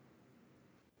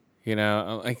 You know,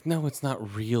 I'm like, no, it's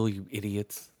not real, you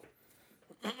idiots.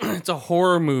 It's a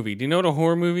horror movie. Do you know what a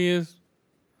horror movie is?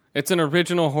 It's an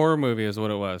original horror movie is what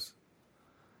it was.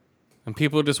 And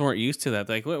people just weren't used to that.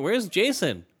 They're like, where's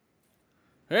Jason?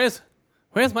 Where's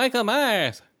Michael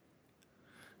Myers?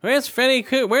 Where's Freddy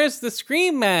Krueger? Where's the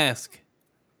Scream mask?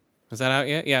 Was that out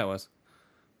yet? Yeah, it was.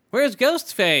 Where's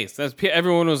Ghostface?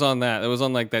 Everyone was on that. It was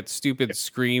on like that stupid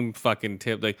Scream fucking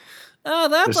tip. Like, oh,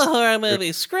 that's a horror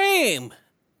movie. Scream.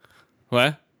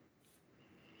 What?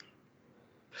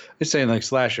 They're saying like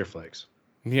slasher flicks.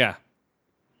 Yeah.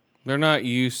 They're not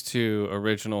used to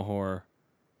original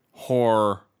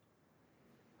horror.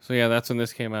 So yeah, that's when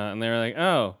this came out. And they were like,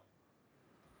 oh,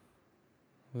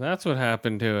 that's what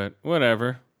happened to it.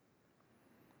 Whatever.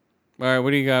 All right,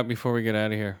 what do you got before we get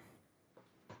out of here?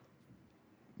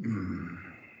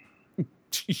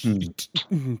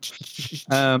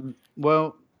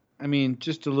 Well, I mean,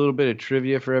 just a little bit of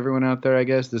trivia for everyone out there, I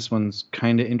guess. This one's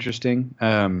kind of interesting.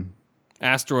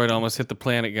 Asteroid almost hit the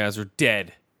planet, guys. We're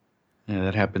dead. Yeah,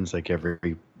 that happens like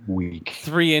every week.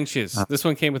 3 inches. This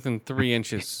one came within 3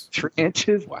 inches. 3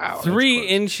 inches? Wow. 3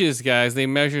 inches, guys. They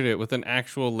measured it with an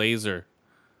actual laser.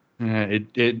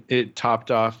 It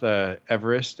topped off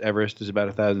Everest. Everest is about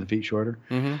 1,000 feet shorter.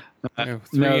 Mm-hmm.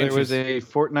 There was a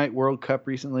Fortnite World Cup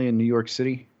recently in New York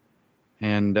City,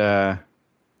 and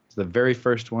it's the very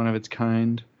first one of its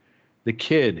kind. The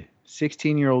kid,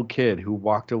 16-year-old kid who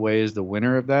walked away as the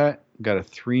winner of that, got a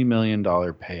 $3 million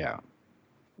payout.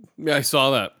 Yeah, I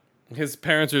saw that. His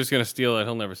parents are just going to steal it.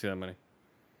 He'll never see that money.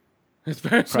 His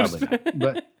parents probably not.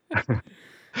 But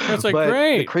it's like,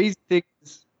 great.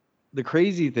 The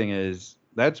crazy thing is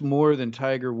that's more than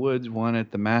Tiger Woods won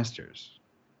at the Masters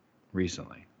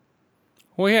recently.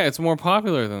 Well, yeah, it's more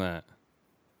popular than that.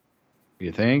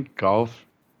 You think? Golf?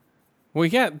 Well,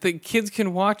 yeah, the kids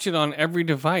can watch it on every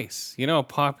device. You know how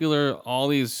popular all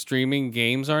these streaming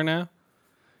games are now?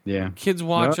 Yeah. Kids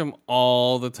watch them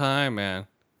all the time, man.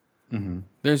 Mm-hmm.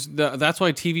 That's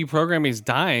why TV programming is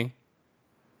dying.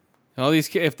 All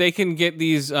these if they can get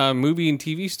these movie and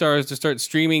TV stars to start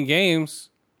streaming games,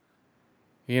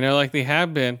 you know, like they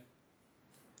have been.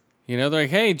 You know, they're like,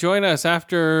 hey, join us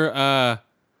after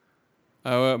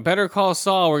Better Call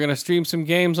Saul. We're going to stream some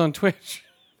games on Twitch.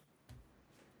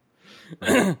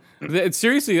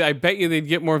 Seriously, I bet you they'd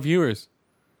get more viewers.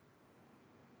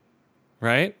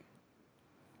 Right?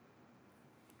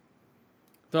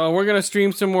 So we're going to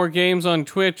stream some more games on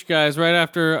Twitch, guys, right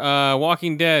after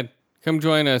Walking Dead. Come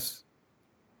join us.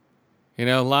 You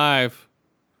know, live.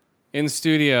 In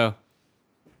studio.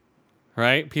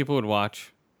 Right? People would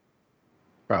watch.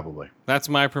 Probably. That's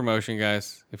my promotion,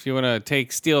 guys. If you want to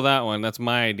steal that one, that's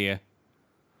my idea.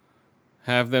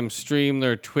 Have them stream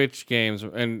their Twitch games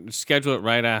and schedule it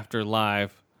right after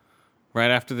live.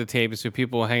 Right after the tape so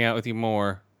people will hang out with you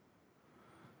more.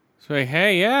 So, like,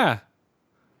 hey, yeah.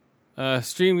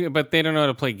 Stream, but they don't know how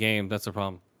to play games. That's the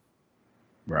problem.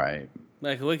 Right.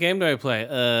 Like, what game do I play?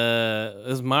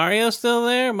 Is Mario still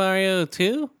there? Mario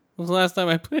 2? When was the last time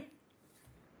I played?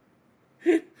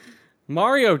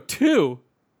 Mario 2?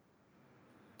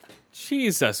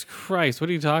 Jesus Christ, what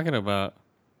are you talking about?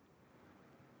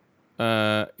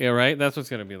 Yeah, right? That's what's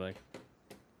going to be like.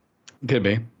 Could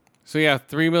be. So yeah,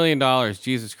 $3 million.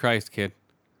 Jesus Christ, kid.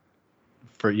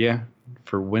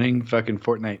 For winning fucking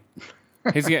Fortnite.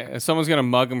 Someone's going to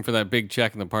mug him for that big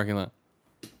check in the parking lot.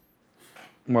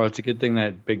 Well, it's a good thing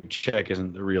that big check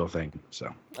isn't the real thing,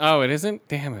 so. Oh, it isn't?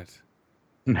 Damn it.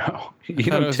 No. You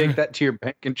don't take that to your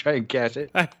bank and try and cash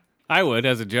it. I would,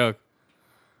 as a joke.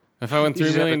 If I won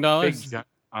 $3 million. Big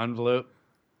envelope.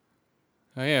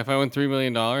 Oh, yeah, if I won $3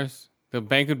 million, the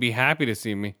bank would be happy to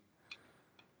see me.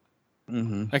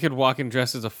 Mm-hmm. I could walk in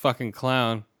dressed as a fucking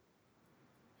clown,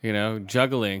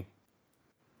 juggling.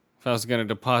 If I was going to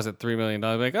deposit $3 million,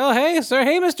 I'd be like, oh, hey, sir.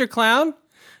 Hey, Mr. Clown.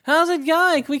 How's it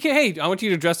going? Hey, I want you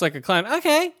to dress like a clown.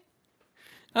 Okay.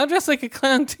 I'll dress like a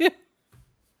clown, too.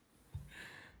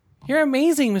 You're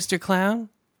amazing, Mr. Clown.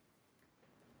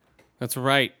 That's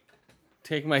right.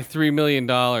 Take my $3 million.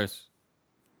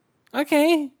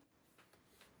 Okay.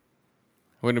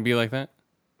 Wouldn't it be like that?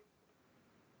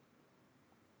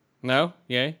 No?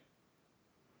 Yay?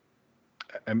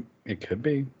 It could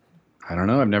be. I don't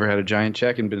know. I've never had a giant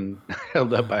check and been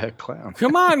held up by a clown.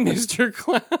 Come on, Mr.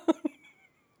 Clown.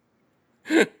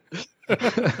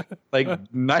 Like,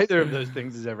 neither of those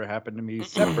things has ever happened to me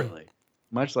separately,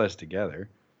 much less together.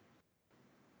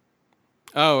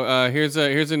 Oh, here's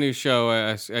a new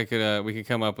show we could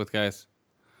come up with, guys.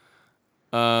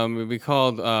 It'd be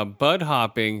called Bud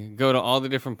Hopping. Go to all the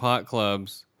different pot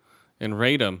clubs and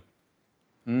rate them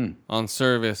on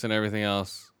service and everything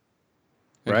else.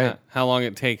 And right. How long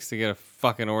it takes to get a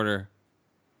fucking order.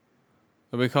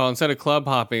 It'd be called, instead of club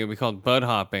hopping, it'd be called Bud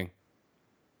Hopping.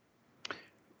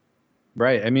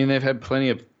 Right. I mean, they've had plenty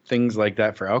of things like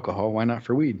that for alcohol. Why not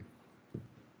for weed?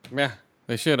 Yeah,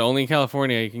 they should. Only in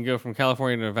California. You can go from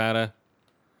California to Nevada.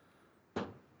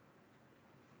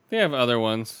 They have other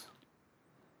ones.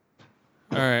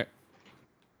 All right.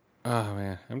 Oh,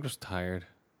 man. I'm just tired.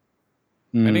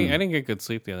 I didn't get good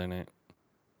sleep the other night.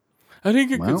 I didn't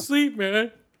get good sleep,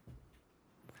 man.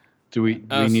 Do we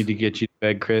need to get you to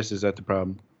bed, Chris? Is that the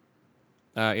problem?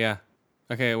 Yeah.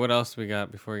 Okay, what else do we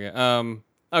got before we get...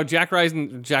 Jack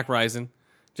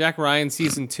Ryan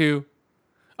season 2.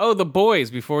 Oh, The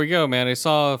Boys, before we go, man. I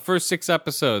saw the first 6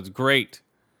 episodes. Great.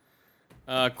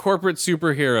 Corporate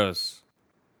superheroes.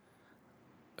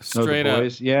 Straight The up.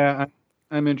 Boys? Yeah,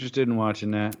 I'm interested in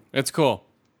watching that. It's cool.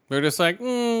 They're just like,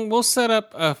 we'll set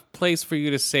up a place for you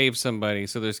to save somebody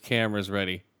so there's cameras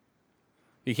ready.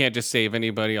 You can't just save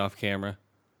anybody off camera.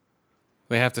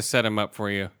 They have to set them up for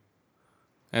you.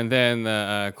 And then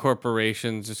the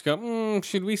corporations just go,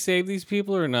 should we save these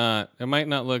people or not? It might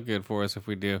not look good for us if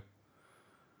we do.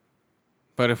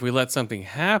 But if we let something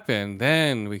happen,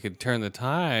 then we could turn the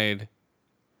tide.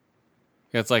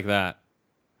 Yeah, it's like that.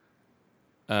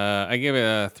 I give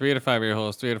it 3 out of 5 ear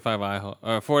holes, 3 out of 5 eye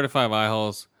holes, 4 out of 5 eye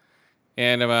holes,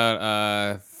 and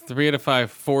about 3 out of 5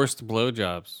 forced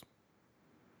blowjobs.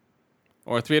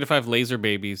 Or 3 out of 5 laser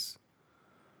babies.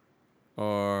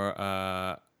 Or,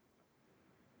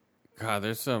 God,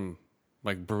 there's some,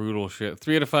 like, brutal shit.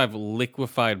 3 out of 5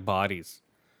 liquefied bodies.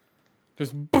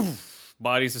 Just, poof,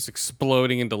 bodies just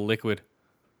exploding into liquid.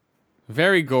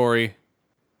 Very gory.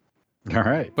 All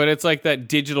right. But it's like that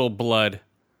digital blood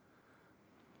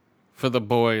for The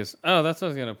Boys. Oh, that's what I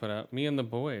was going to put out. Me and the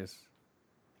Boys.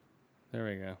 There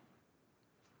we go.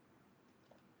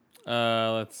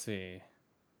 Let's see.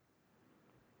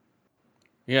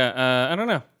 Yeah, I don't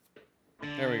know.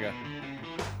 There we go.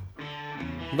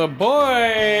 The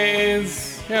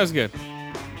Boys! Yeah, it was good.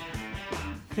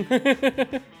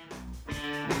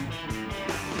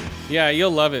 Yeah,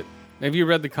 you'll love it. Have you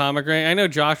read the comic, right? I know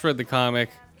Josh read the comic.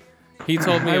 He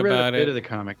told me I read about a it. bit of the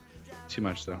comic. Too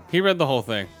much, though. He read the whole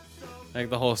thing. Like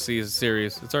the whole series.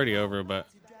 It's already over, but...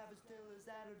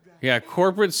 Yeah,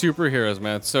 corporate superheroes,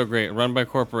 man. It's so great. Run by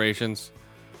corporations.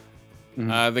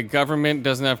 Mm-hmm. The government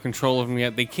doesn't have control of them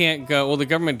yet. They can't go... Well, the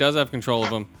government does have control of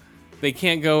them. They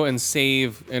can't go and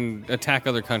save and attack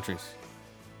other countries.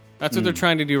 That's what they're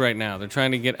trying to do right now. They're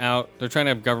trying to get out. They're trying to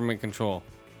have government control.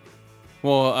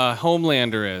 Well,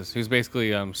 Homelander is, who's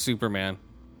basically Superman.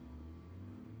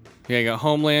 Yeah, you got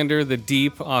Homelander, the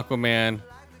Deep, Aquaman.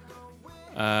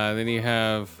 Then you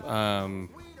have,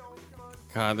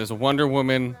 there's a Wonder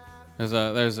Woman.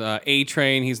 There's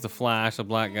A-Train. He's the Flash, a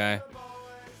black guy.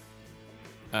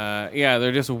 Yeah,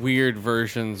 they're just weird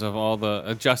versions of all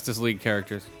the Justice League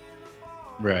characters.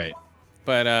 Right.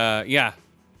 But, yeah,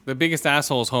 the biggest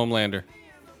asshole is Homelander.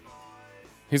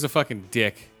 He's a fucking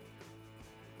dick.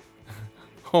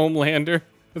 Homelander.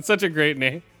 That's such a great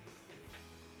name.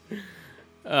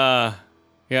 Yeah,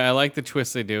 I like the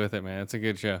twist they do with it, man. It's a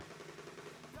good show.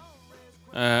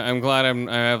 I'm glad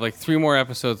I have like 3 more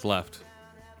episodes left.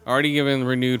 Already given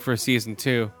renewed for season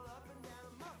 2.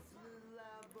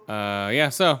 Yeah,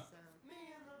 so.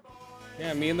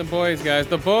 Yeah, me and the boys, guys.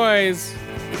 The boys!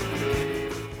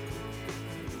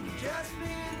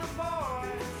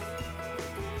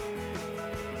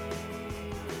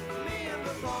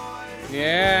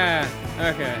 Yeah.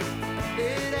 Okay.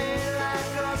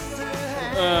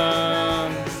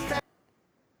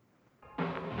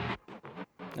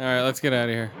 All right, let's get out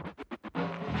of here.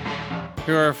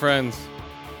 Who are our friends?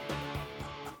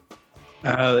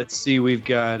 Let's see. We've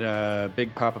got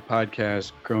Big Papa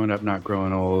Podcast, Growing Up, Not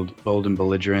Growing Old, Bold and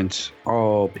Belligerent.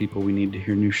 All people we need to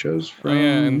hear new shows from. Oh,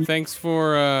 yeah, and thanks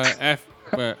for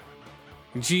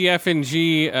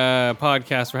GF&G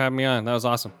podcast for having me on. That was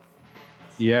awesome.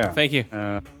 Yeah. Thank you.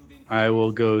 I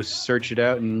will go search it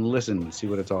out and listen and see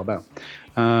what it's all about.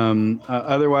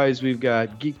 Otherwise, we've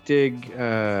got Geek Dig,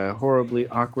 Horribly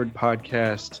Awkward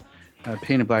Podcast,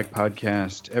 Painted Black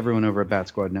Podcast, everyone over at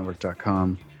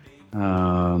BatsquadNetwork.com.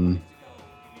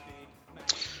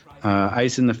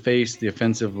 Ice in the Face, The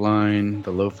Offensive Line,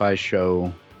 The Lo-Fi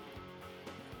Show,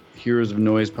 Heroes of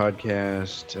Noise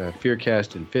Podcast,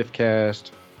 Fearcast and Fifth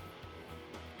Cast.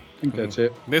 I think that's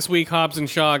it. This week, Hobbs and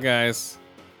Shaw, guys.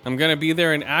 I'm going to be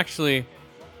there, and actually,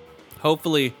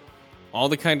 hopefully, all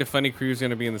the Kind of Funny crew is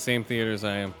going to be in the same theater as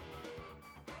I am.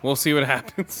 We'll see what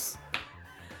happens.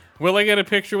 Will I get a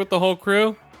picture with the whole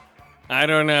crew? I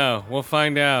don't know. We'll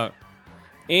find out.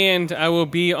 And I will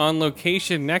be on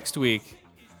location next week.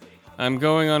 I'm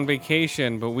going on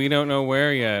vacation, but we don't know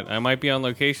where yet. I might be on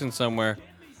location somewhere.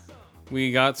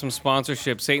 We got some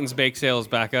sponsorship. Satan's Bake Sale is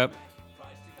back up.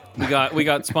 We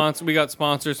got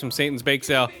sponsors from Satan's Bake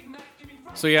Sale.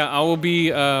 So yeah, I will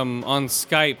be on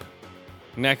Skype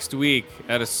next week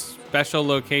at a special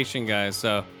location, guys.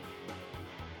 So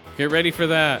get ready for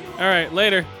that. All right,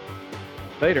 later.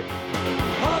 Later.